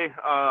every day.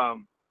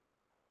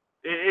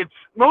 It's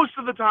most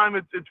of the time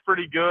it's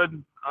pretty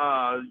good.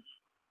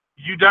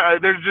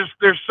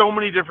 There's so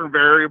many different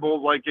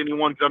variables, like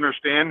anyone can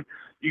understand.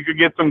 You could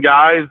get some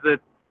guys that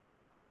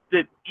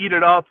eat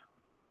it up,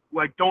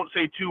 like don't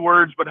say 2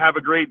 words but have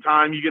a great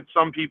time. You get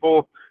some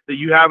people that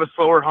you have a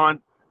slower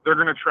hunt, they're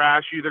gonna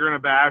trash you, they're gonna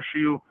bash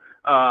you.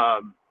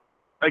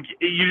 Like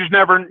you just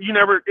never,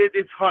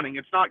 it's hunting.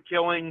 It's not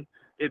killing.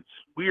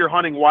 We are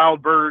hunting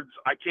wild birds.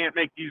 I can't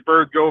make these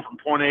birds go from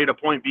point A to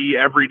point B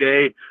every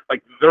day.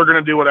 Like they're going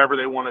to do whatever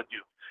they want to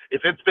do.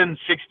 If it's been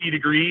 60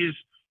 degrees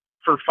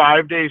for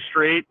 5 days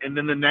straight, and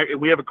then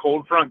we have a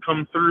cold front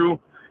come through,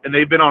 and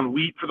they've been on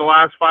wheat for the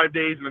last 5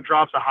 days, and it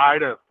drops a high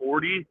to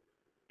 40,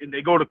 and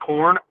they go to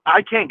corn,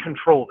 I can't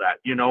control that,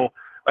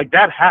 Like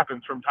that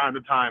happens from time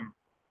to time.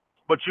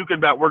 But you can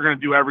bet we're going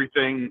to do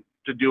everything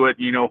to do it,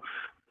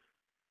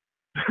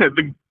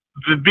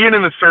 being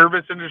in the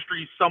service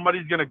industry,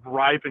 somebody's going to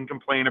gripe and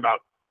complain about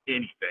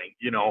anything,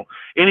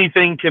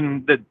 anything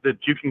that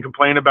you can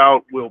complain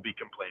about will be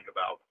complained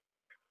about.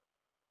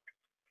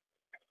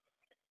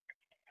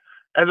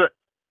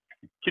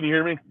 Can you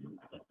hear me?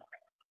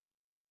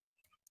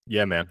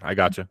 Yeah, man, I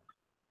gotcha.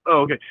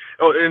 Oh, okay.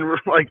 Oh, and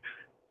like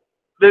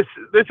this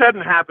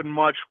hadn't happened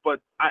much, but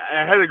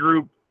I had a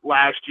group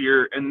last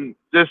year, and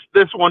this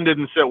one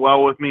didn't sit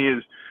well with me.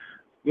 Is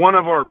one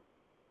of our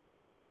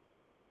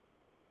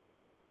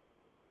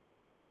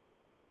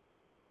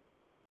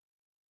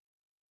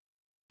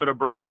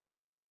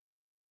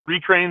three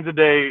cranes a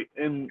day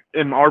in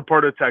our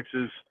part of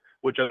Texas,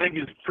 which I think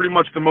is pretty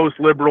much the most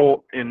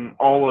liberal in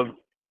all of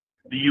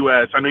the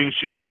U.S. I mean,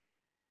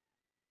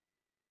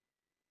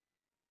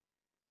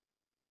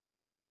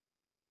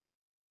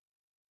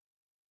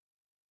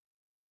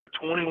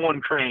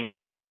 21 cranes.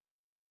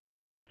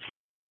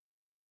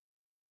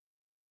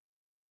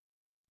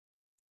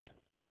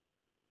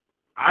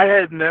 I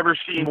had never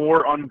seen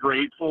more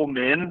ungrateful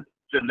men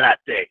than that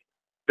day.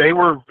 They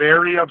were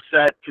very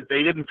upset because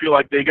they didn't feel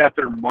like they got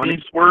their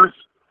money's worth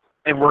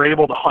and were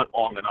able to hunt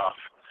long enough.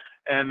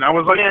 And I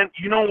was like, man,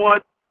 you know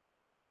what?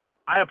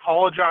 I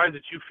apologize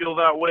that you feel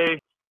that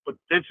way, but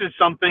this is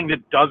something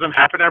that doesn't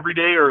happen every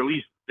day, or at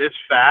least this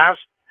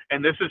fast.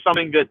 And this is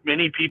something that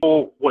many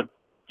people would,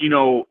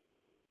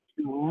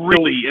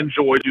 really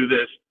enjoy do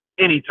this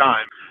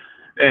anytime.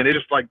 And it's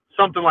just like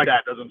something like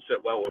that doesn't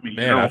sit well with me.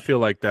 Man, I feel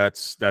like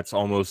that's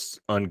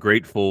almost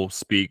ungrateful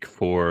speak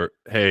for,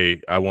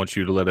 hey, I want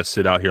you to let us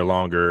sit out here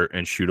longer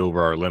and shoot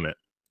over our limit.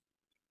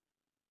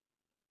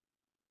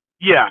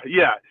 Yeah.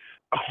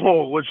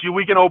 Oh,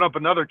 we can open up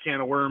another can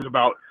of worms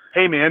about,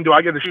 hey man, do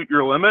I get to shoot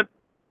your limit?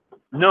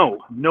 No,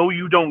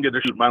 you don't get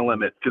to shoot my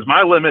limit, because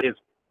my limit is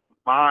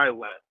my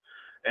limit.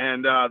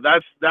 And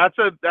that's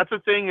a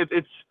thing.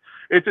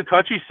 It's a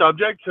touchy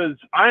subject, because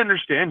I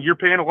understand you're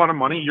paying a lot of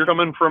money. You're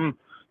coming from,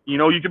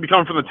 you could be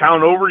coming from the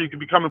town over, you could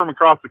be coming from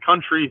across the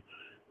country,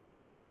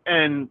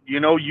 and you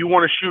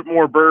want to shoot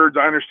more birds.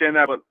 I understand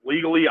that, but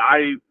legally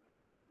I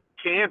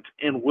can't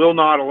and will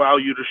not allow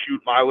you to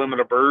shoot my limit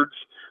of birds.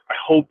 I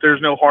hope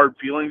there's no hard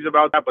feelings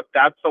about that, but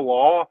that's the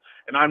law,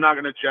 and I'm not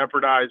going to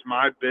jeopardize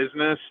my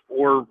business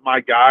or my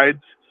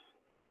guides,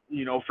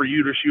 for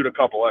you to shoot a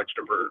couple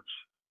extra birds.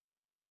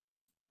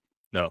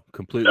 No,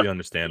 completely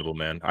understandable,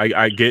 man.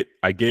 I get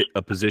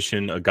a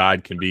position a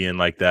guide can be in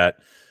like that.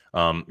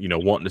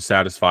 Wanting to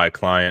satisfy a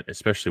client,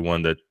 especially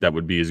one that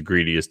would be as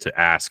greedy as to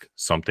ask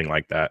something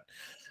like that.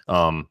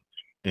 And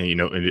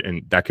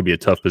that could be a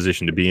tough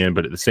position to be in.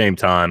 But at the same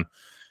time,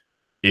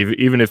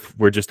 even if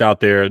we're just out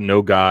there,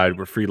 no guide,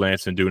 we're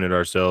freelancing, doing it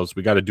ourselves,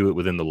 we got to do it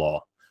within the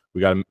law.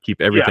 We got to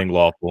keep everything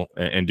lawful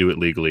and do it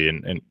legally.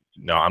 And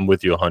no, I'm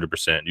with you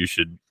 100%. You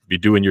should be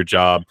doing your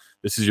job.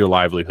 This is your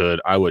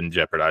livelihood. I wouldn't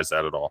jeopardize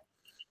that at all.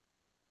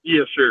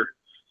 Yes, sir.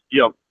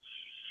 Yep.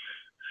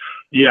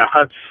 Yeah,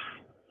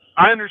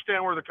 I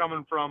understand where they're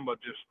coming from, but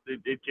just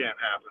it can't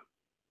happen.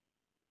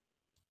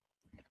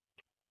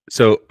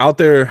 So out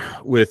there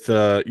with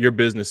your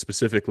business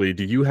specifically,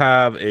 do you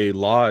have a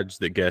lodge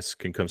that guests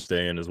can come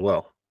stay in as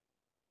well?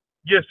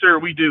 Yes, sir,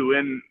 we do.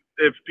 And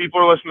if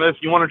people are listening to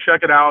this, you want to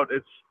check it out.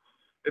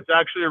 It's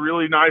actually a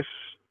really nice.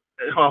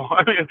 Well,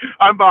 I mean,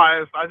 I'm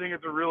biased. I think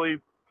it's a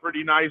really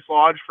pretty nice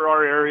lodge for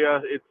our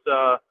area.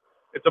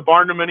 It's a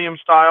barn dominium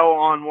style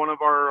on one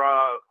of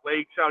our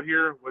lakes out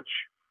here, which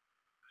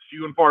is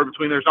few and far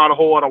between. There's not a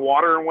whole lot of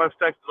water in West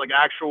Texas, like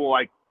actual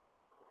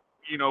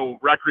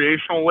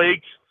recreational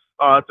lakes.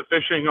 It's a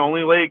fishing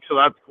only lake, so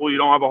that's cool. You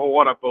don't have a whole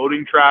lot of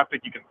boating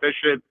traffic. You can fish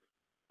it,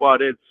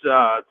 but it's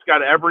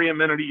got every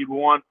amenity you'd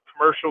want: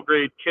 commercial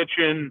grade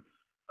kitchen,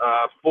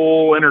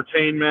 full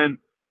entertainment,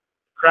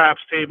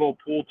 crafts table,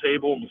 pool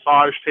table,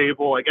 massage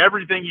table, like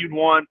everything you'd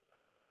want.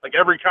 Like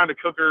every kind of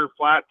cooker,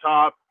 flat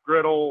top,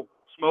 griddle,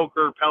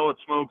 smoker, pellet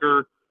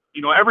smoker,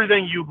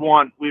 everything you'd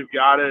want, we've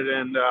got it.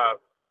 And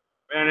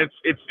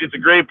it's a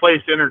great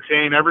place to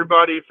entertain.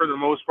 Everybody, for the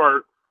most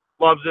part,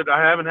 loves it. I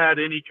haven't had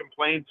any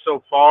complaints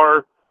so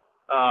far.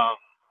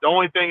 The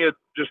only thing that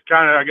just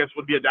kind of, I guess,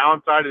 would be a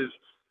downside is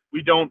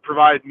we don't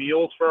provide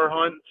meals for our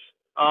hunts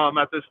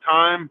at this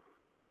time.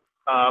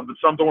 But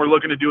something we're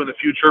looking to do in the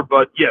future.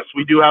 But yes,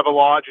 we do have a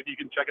lodge, and you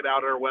can check it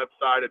out at our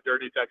website at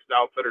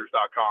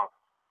DirtyTexasOutfitters.com.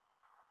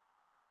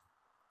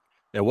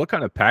 Now, what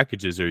kind of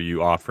packages are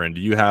you offering?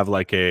 Do you have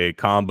like a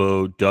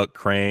combo duck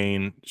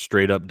crane,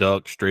 straight up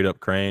duck, straight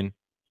up crane?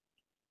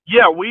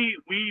 Yeah, we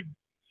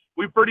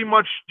pretty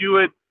much do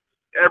it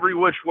every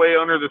which way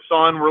under the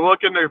sun. We're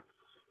looking to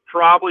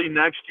probably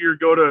next year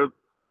go to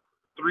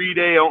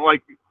 3-day,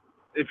 like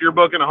if you're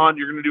booking a hunt,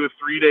 you're going to do a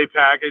 3-day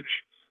package.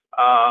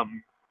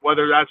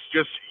 Whether that's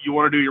just you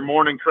want to do your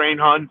morning crane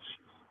hunts,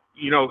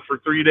 for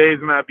 3 days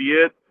and that be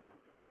it.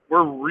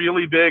 We're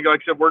really big.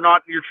 Like I said, we're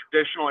not in your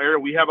traditional area.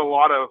 We have a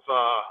lot of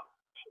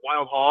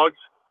wild hogs.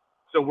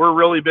 So we're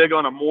really big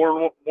on a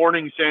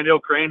morning Sandhill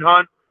Crane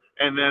hunt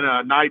and then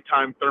a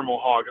nighttime thermal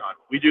hog hunt.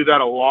 We do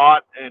that a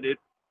lot, and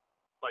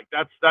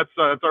that's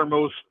our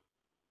most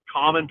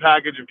common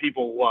package, and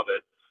people love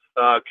it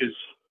because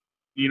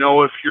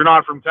if you're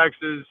not from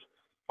Texas,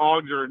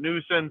 hogs are a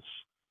nuisance.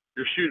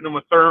 You're shooting them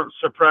with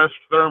suppressed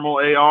thermal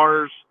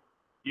ARs.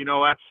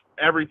 That's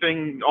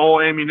everything,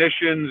 all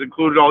ammunition's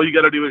included. All you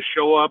got to do is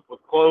show up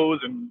with clothes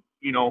and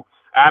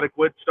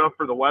adequate stuff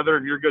for the weather,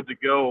 and you're good to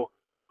go.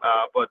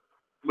 But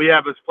we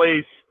have this place.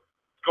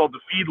 It's called the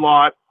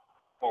Feedlot.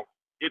 Well,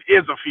 it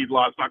is a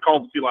feedlot. It's not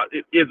called the feedlot.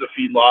 It is a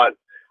feedlot.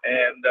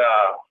 And,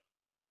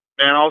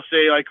 man, I'll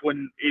say, like,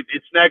 when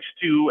it's next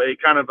to a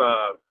kind of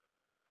a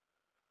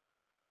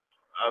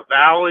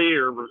valley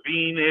or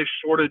ravine-ish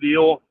sort of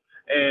deal,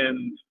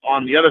 and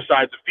on the other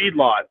side's a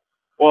feedlot.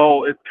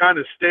 Well, it kind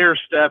of stair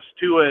steps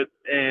to it,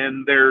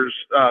 and there's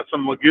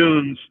some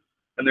lagoons,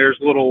 and there's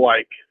a little,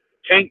 like,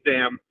 tank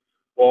dam.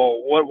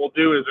 Well, what we'll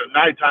do is at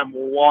nighttime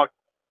we'll walk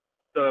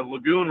the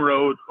lagoon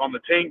road on the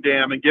tank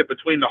dam and get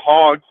between the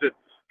hogs that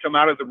come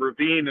out of the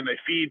ravine, and they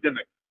feed in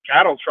the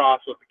cattle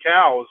troughs with the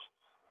cows.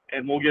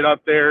 And we'll get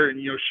up there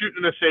and, shoot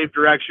in a safe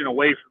direction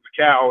away from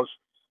the cows.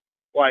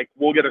 Like,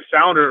 we'll get a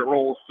sounder that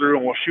rolls through,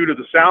 and we'll shoot at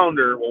the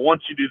sounder. Well,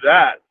 once you do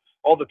that,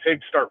 all the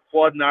pigs start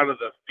flooding out of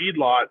the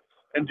feedlot.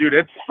 And, dude,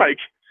 it's like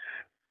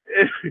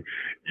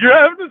you're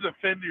having to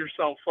defend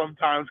yourself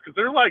sometimes because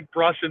they're, like,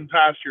 brushing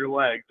past your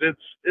legs.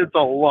 It's a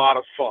lot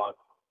of fun.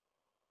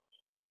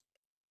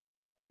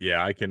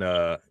 Yeah, I can,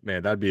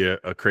 man, that'd be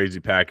a crazy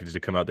package to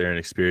come out there and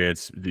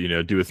experience, do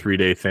a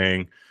 3-day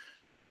thing.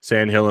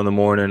 Sandhill in the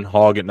morning,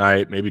 hog at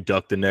night, maybe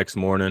duck the next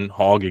morning,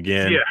 hog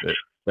again. Yeah.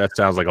 That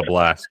sounds like a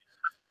blast.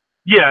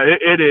 Yeah,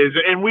 it is.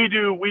 And we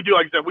do,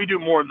 like I said, we do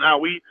more than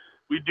that. We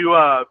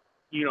do,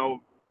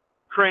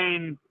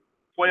 crane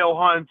quail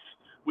hunts.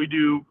 We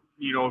do,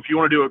 if you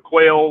want to do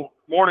a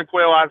morning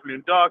quail,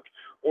 afternoon duck,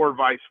 or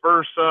vice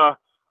versa.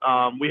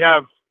 We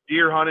have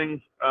deer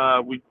hunting.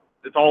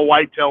 It's all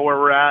whitetail where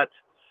we're at.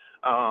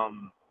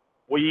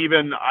 We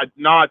even,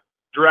 not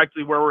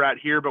directly where we're at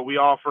here, but we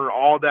offer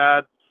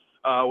Aoudad,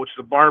 which is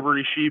a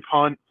Barbary sheep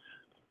hunt,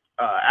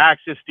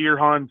 axis deer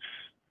hunts,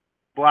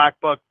 black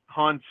buck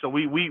hunts. So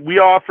we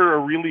offer a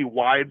really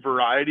wide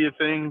variety of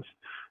things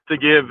to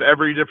give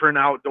every different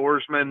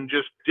outdoorsman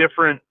just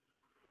different,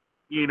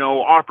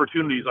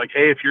 opportunities. Like,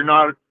 hey, if you're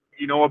not,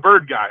 a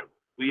bird guy,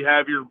 we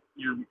have your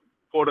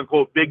quote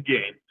unquote big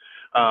game.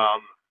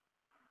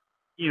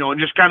 And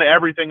just kind of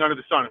everything under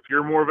the sun. If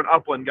you're more of an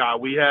upland guy,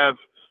 we have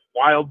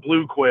wild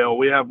blue quail.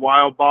 We have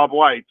wild bob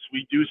whites.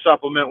 We do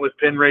supplement with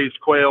pin raised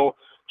quail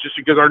just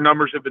because our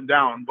numbers have been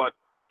down, but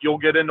you'll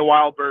get into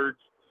wild birds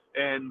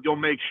and you'll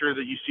make sure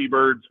that you see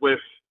birds with,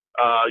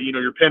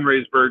 your pin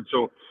raised birds.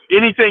 So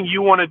anything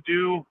you want to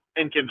do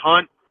and can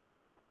hunt,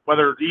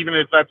 whether even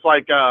if that's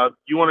like,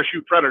 you want to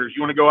shoot predators,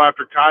 you want to go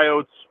after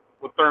coyotes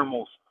with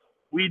thermals,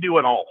 we do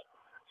it all.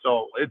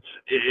 So it's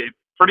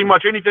pretty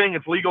much anything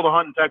it's legal to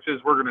hunt in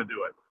Texas, we're going to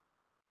do it.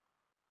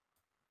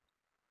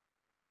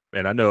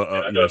 And I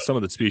know, some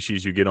of the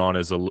species you get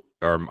on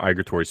are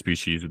migratory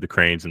species with the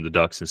cranes and the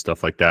ducks and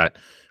stuff like that.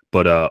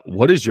 But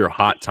what is your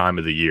hot time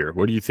of the year?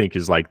 What do you think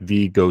is like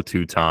the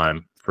go-to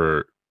time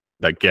for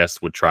that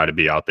guests would try to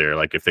be out there?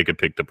 Like if they could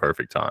pick the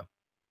perfect time.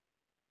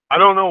 I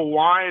don't know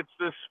why it's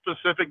this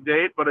specific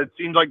date, but it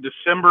seems like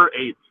December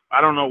 8th.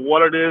 I don't know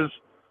what it is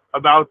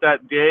about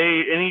that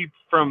day.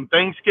 From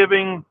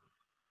Thanksgiving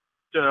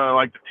to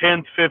like the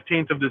 10th,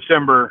 15th of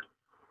December,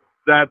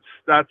 that's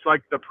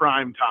like the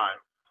prime time.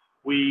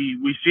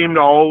 We seem to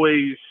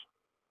always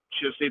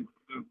just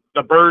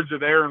the birds are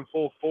there in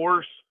full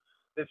force.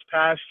 This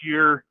past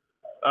year,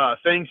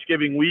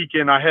 Thanksgiving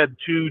weekend, I had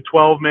 2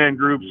 12-man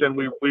groups, and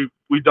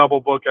we double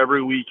book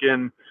every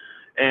weekend.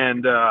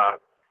 And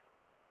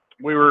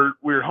we were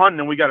hunting,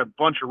 and we got a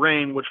bunch of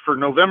rain, which for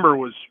November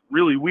was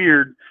really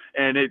weird.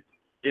 And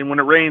when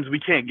it rains, we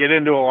can't get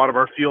into a lot of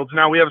our fields.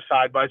 Now we have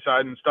side by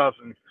side and stuff,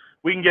 and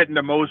we can get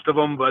into most of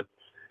them, but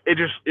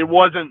it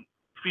wasn't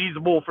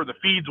feasible for the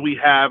feeds we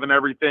have and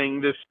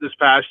everything this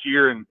past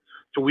year. And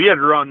so we had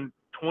to run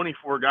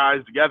 24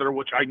 guys together,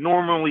 which I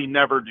normally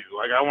never do.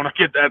 Like, I want to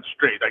get that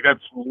straight. Like,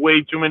 that's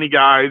way too many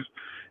guys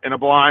in a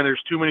blind.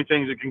 There's too many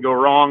things that can go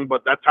wrong,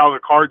 but that's how the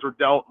cards were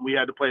dealt. And we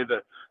had to play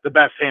the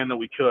best hand that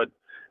we could.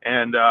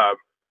 And,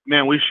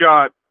 man, we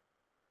shot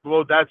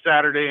both that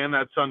Saturday and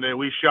that Sunday.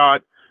 We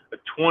shot a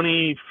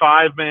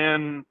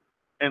 25-man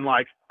in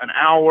like an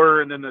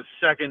hour. And then the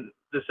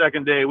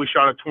second day we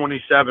shot a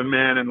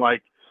 27-man in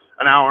like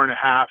an hour and a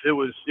half. It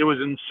was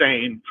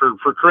insane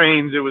for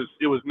cranes. It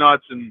was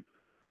nuts. And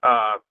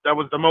that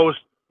was the most,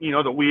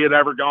 that we had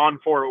ever gone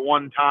for at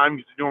one time,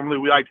 because normally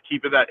we like to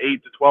keep it that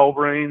 8 to 12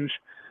 range.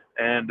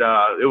 And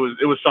it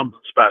was something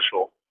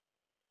special.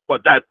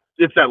 But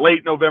it's that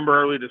late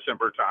November, early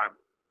December time.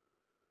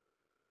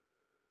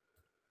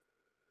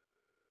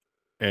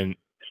 And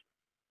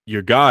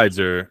your guides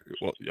are,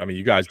 well, I mean,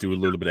 you guys do a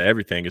little bit of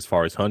everything as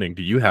far as hunting.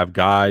 Do you have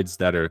guides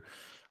that are,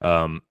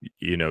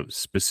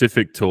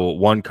 specific to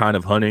one kind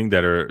of hunting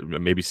that are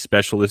maybe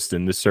specialists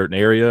in this certain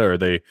area? Or are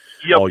they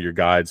Yep. all your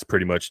guides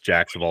pretty much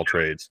jacks of all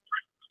trades?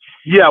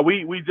 Yeah,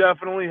 we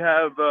definitely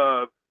have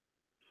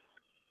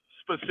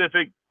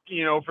specific,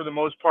 for the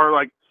most part.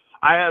 Like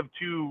I have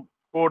two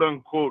quote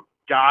unquote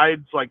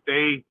guides. Like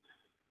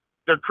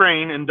they're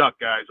crane and duck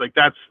guys. Like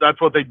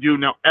that's what they do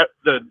now.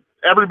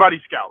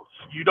 Everybody scouts.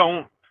 You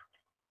don't,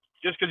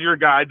 just because you're a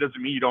guide doesn't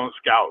mean you don't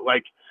scout.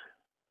 Like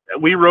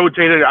we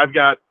rotated. I've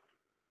got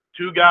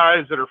two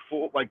guys that are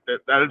full, like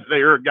that is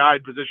their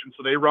guide position,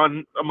 so they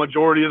run a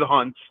majority of the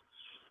hunts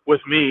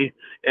with me,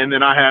 and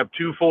then I have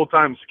two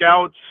full-time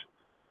scouts,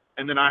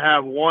 and then I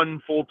have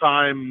one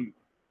full-time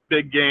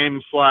big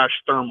game /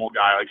 thermal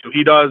guy. Like, so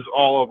he does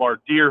all of our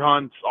deer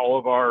hunts, all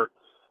of our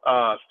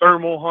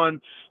thermal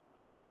hunts,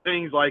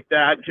 things like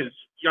that. Because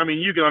I mean,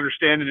 you can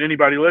understand, and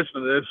anybody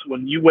listening to this,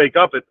 when you wake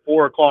up at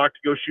 4 o'clock to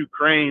go shoot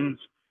cranes,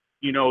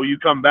 you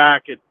come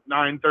back at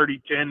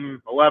 9:30,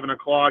 10, 11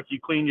 o'clock, you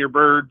clean your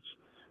birds.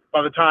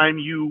 By the time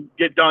you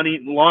get done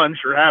eating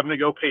lunch or having to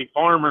go pay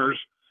farmers,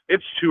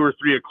 it's 2 or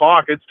 3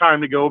 o'clock. It's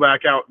time to go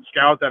back out and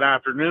scout that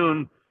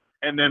afternoon.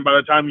 And then by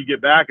the time you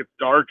get back, it's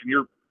dark and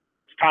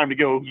it's time to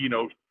go,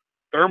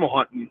 thermal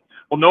hunting.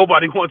 Well,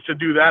 nobody wants to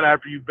do that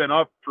after you've been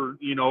up for,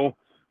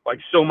 like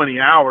so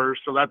many hours.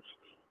 So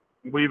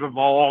we've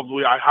evolved.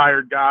 I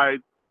hired guy,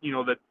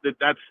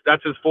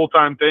 that's his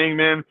full-time thing,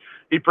 man.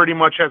 He pretty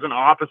much has an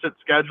opposite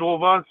schedule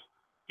of us.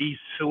 He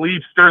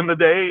sleeps during the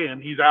day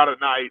and he's out at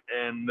night.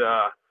 And,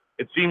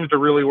 it seems to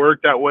really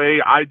work that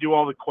way. I do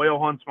all the quail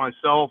hunts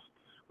myself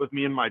with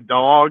me and my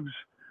dogs.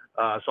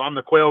 So I'm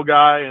the quail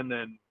guy. And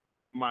then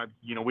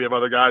we have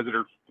other guys that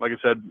are, like I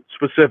said,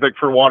 specific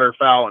for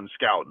waterfowl and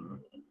scouting.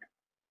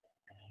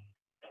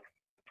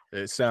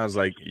 It sounds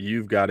like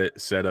you've got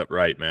it set up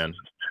right, man.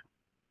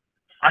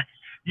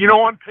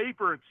 On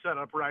paper, it's set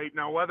up right.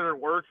 Now, whether it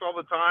works all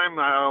the time,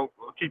 I'll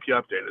keep you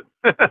updated.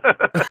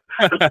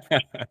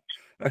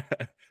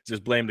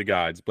 Just blame the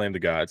guides. Blame the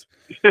guides.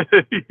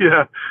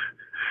 Yeah.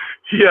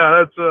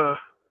 Yeah,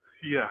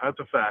 that's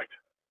a fact.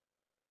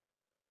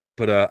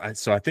 But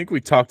so I think we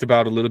talked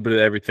about a little bit of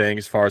everything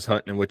as far as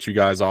hunting and what you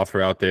guys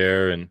offer out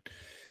there, and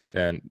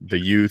the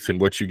youth,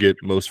 and what you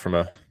get most from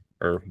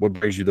or what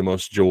brings you the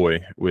most joy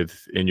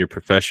in your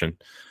profession.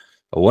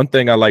 One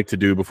thing I like to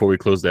do before we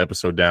close the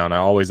episode down, I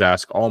always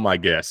ask all my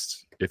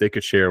guests if they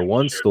could share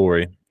one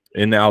story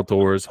in the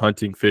outdoors,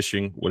 hunting,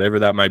 fishing, whatever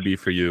that might be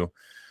for you,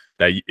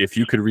 that if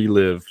you could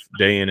relive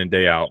day in and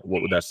day out,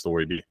 what would that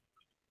story be?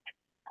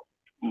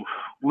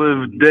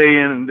 Live day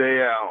in and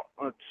day out.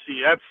 Let's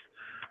see.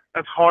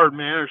 That's hard,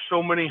 man. There's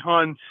so many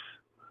hunts.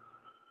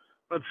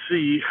 Let's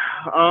see.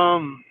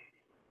 Man,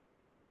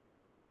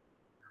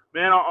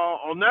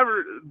 I'll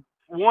never,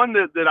 one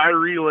that I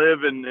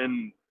relive, and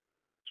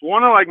it's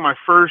one of like my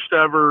first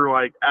ever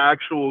like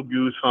actual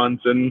goose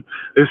hunts, and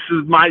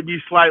might be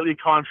slightly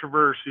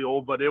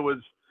controversial, but it was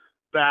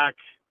back,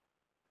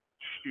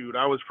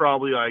 I was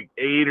probably like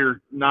 8 or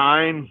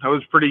 9. I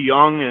was pretty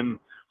young, and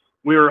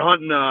we were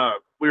hunting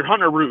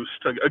a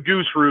roost, a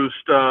goose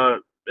roost,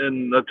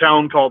 in a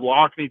town called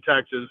Lockney,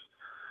 Texas,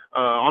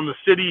 on the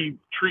city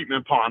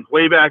treatment pond,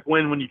 way back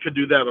when you could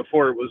do that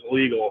before it was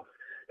legal.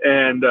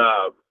 And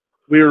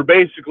we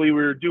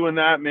were doing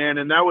that, man,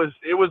 and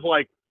it was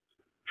like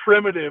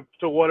primitive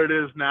to what it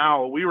is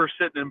now. We were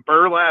sitting in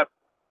burlap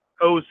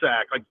hose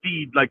sack, like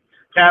feed, like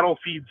cattle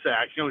feed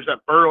sacks, just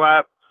that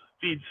burlap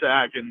feed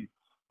sack. And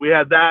we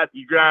had that.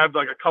 You grabbed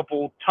like a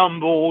couple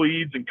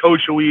tumbleweeds and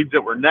kochia weeds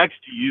that were next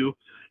to you,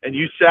 and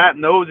you sat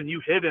in those and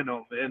you hid in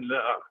them. And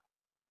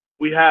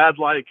we had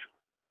like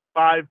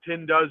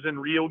 5-10 dozen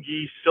real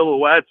geese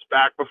silhouettes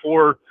back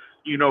before,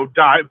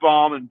 Dive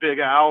Bomb and Big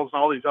Owls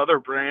and all these other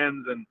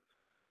brands. And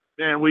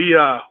man, we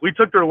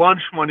took their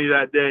lunch money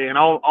that day, and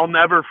I'll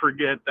never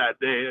forget that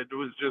day. It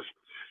was just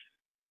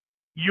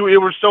it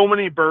were so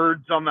many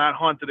birds on that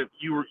hunt that if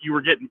you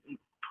were getting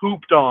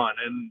pooped on,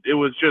 and it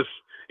was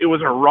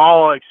a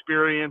raw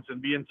experience.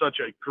 And being such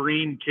a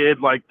green kid,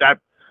 like that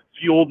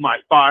fueled my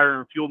fire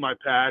and fueled my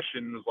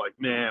passion. It was like,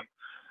 man,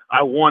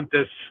 I want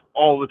this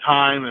all the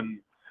time. And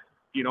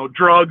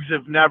drugs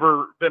have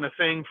never been a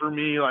thing for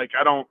me. Like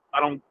I don't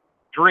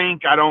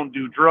drink, I don't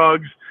do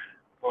drugs.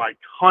 Like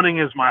hunting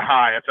is my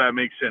high, if that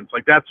makes sense.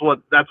 Like that's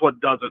what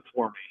does it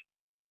for me.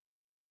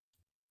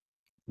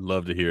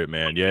 Love to hear it,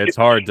 man. Yeah, it's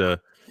hard to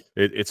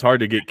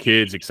get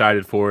kids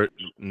excited for it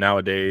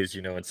nowadays.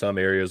 In some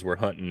areas where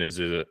hunting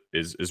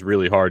is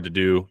really hard to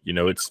do.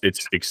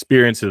 It's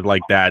experiences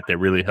like that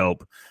really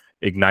help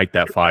ignite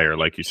that fire,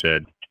 like you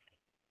said.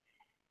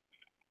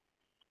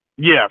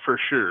 Yeah, for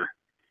sure.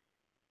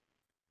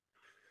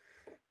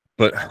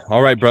 But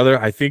all right, brother,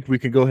 I think we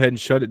can go ahead and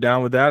shut it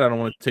down with that. I don't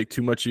want to take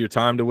too much of your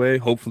time away.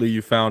 Hopefully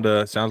you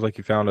sounds like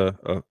you found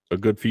a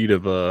good feed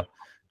of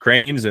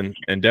cranes and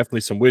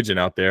definitely some widgeon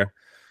out there.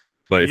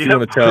 But if you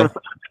want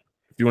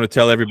to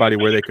tell everybody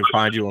where they can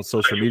find you on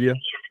social media.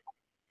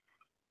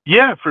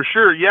 Yeah, for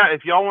sure. Yeah,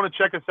 if y'all want to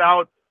check us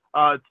out,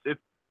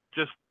 It's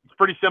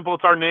pretty simple.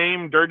 It's our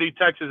name, Dirty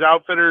Texas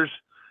Outfitters,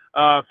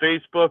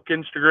 Facebook,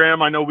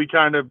 Instagram. I know we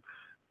kind of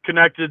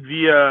connected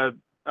via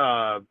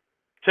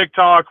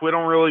TikTok. We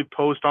don't really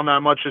post on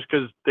that much just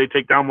because they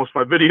take down most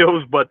of my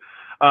videos. But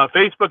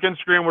Facebook,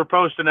 Instagram, we're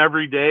posting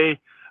every day.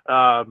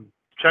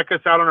 Check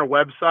us out on our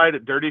website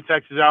at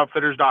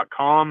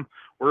DirtyTexasOutfitters.com.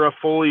 We're a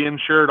fully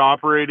insured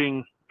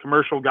operating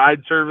commercial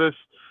guide service.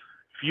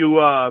 If you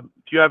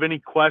have any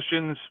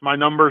questions, my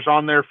number's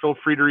on there. Feel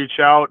free to reach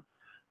out.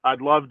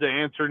 I'd love to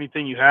answer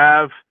anything you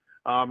have.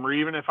 Or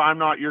even if I'm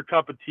not your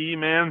cup of tea,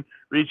 man,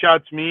 reach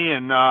out to me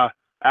and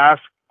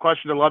ask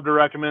questions. I'd love to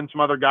recommend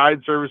some other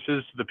guide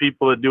services to the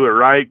people that do it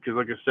right. Because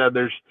like I said,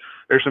 there's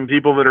some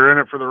people that are in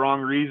it for the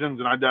wrong reasons.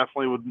 And I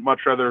definitely would much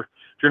rather,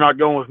 if you're not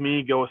going with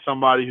me, go with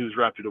somebody who's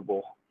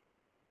reputable.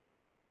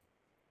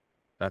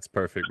 That's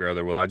perfect,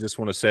 brother. Well, I just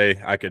want to say,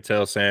 I could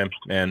tell, Sam,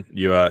 man,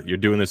 you're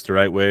doing this the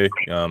right way.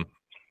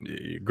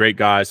 Great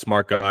guy,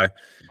 smart guy.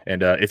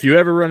 And if you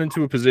ever run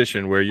into a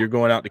position where you're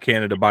going out to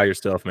Canada by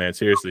yourself, man,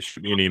 seriously,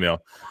 shoot me an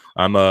email.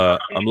 I'm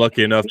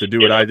lucky enough to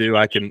do what I do.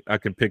 I can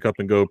pick up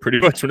and go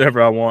pretty much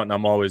whenever I want, and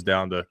I'm always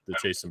down to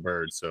chase some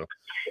birds. So,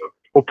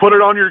 well, put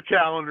it on your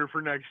calendar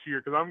for next year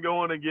because I'm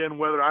going again,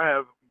 whether I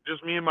have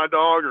just me and my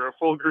dog or a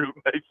full group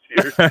next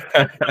year.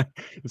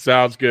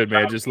 Sounds good,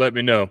 man. Just let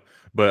me know.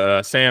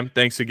 But Sam,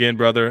 thanks again,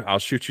 brother. I'll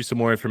shoot you some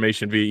more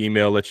information via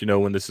email, let you know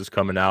when this is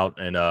coming out,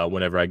 and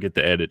whenever I get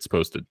the edits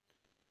posted.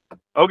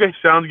 Okay,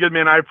 sounds good,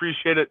 man. I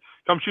appreciate it.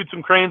 Come shoot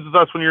some cranes with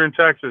us when you're in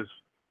Texas.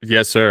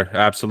 Yes, sir.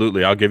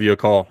 Absolutely. I'll give you a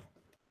call.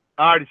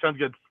 All righty, sounds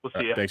good. We'll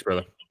see you. Thanks,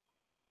 brother.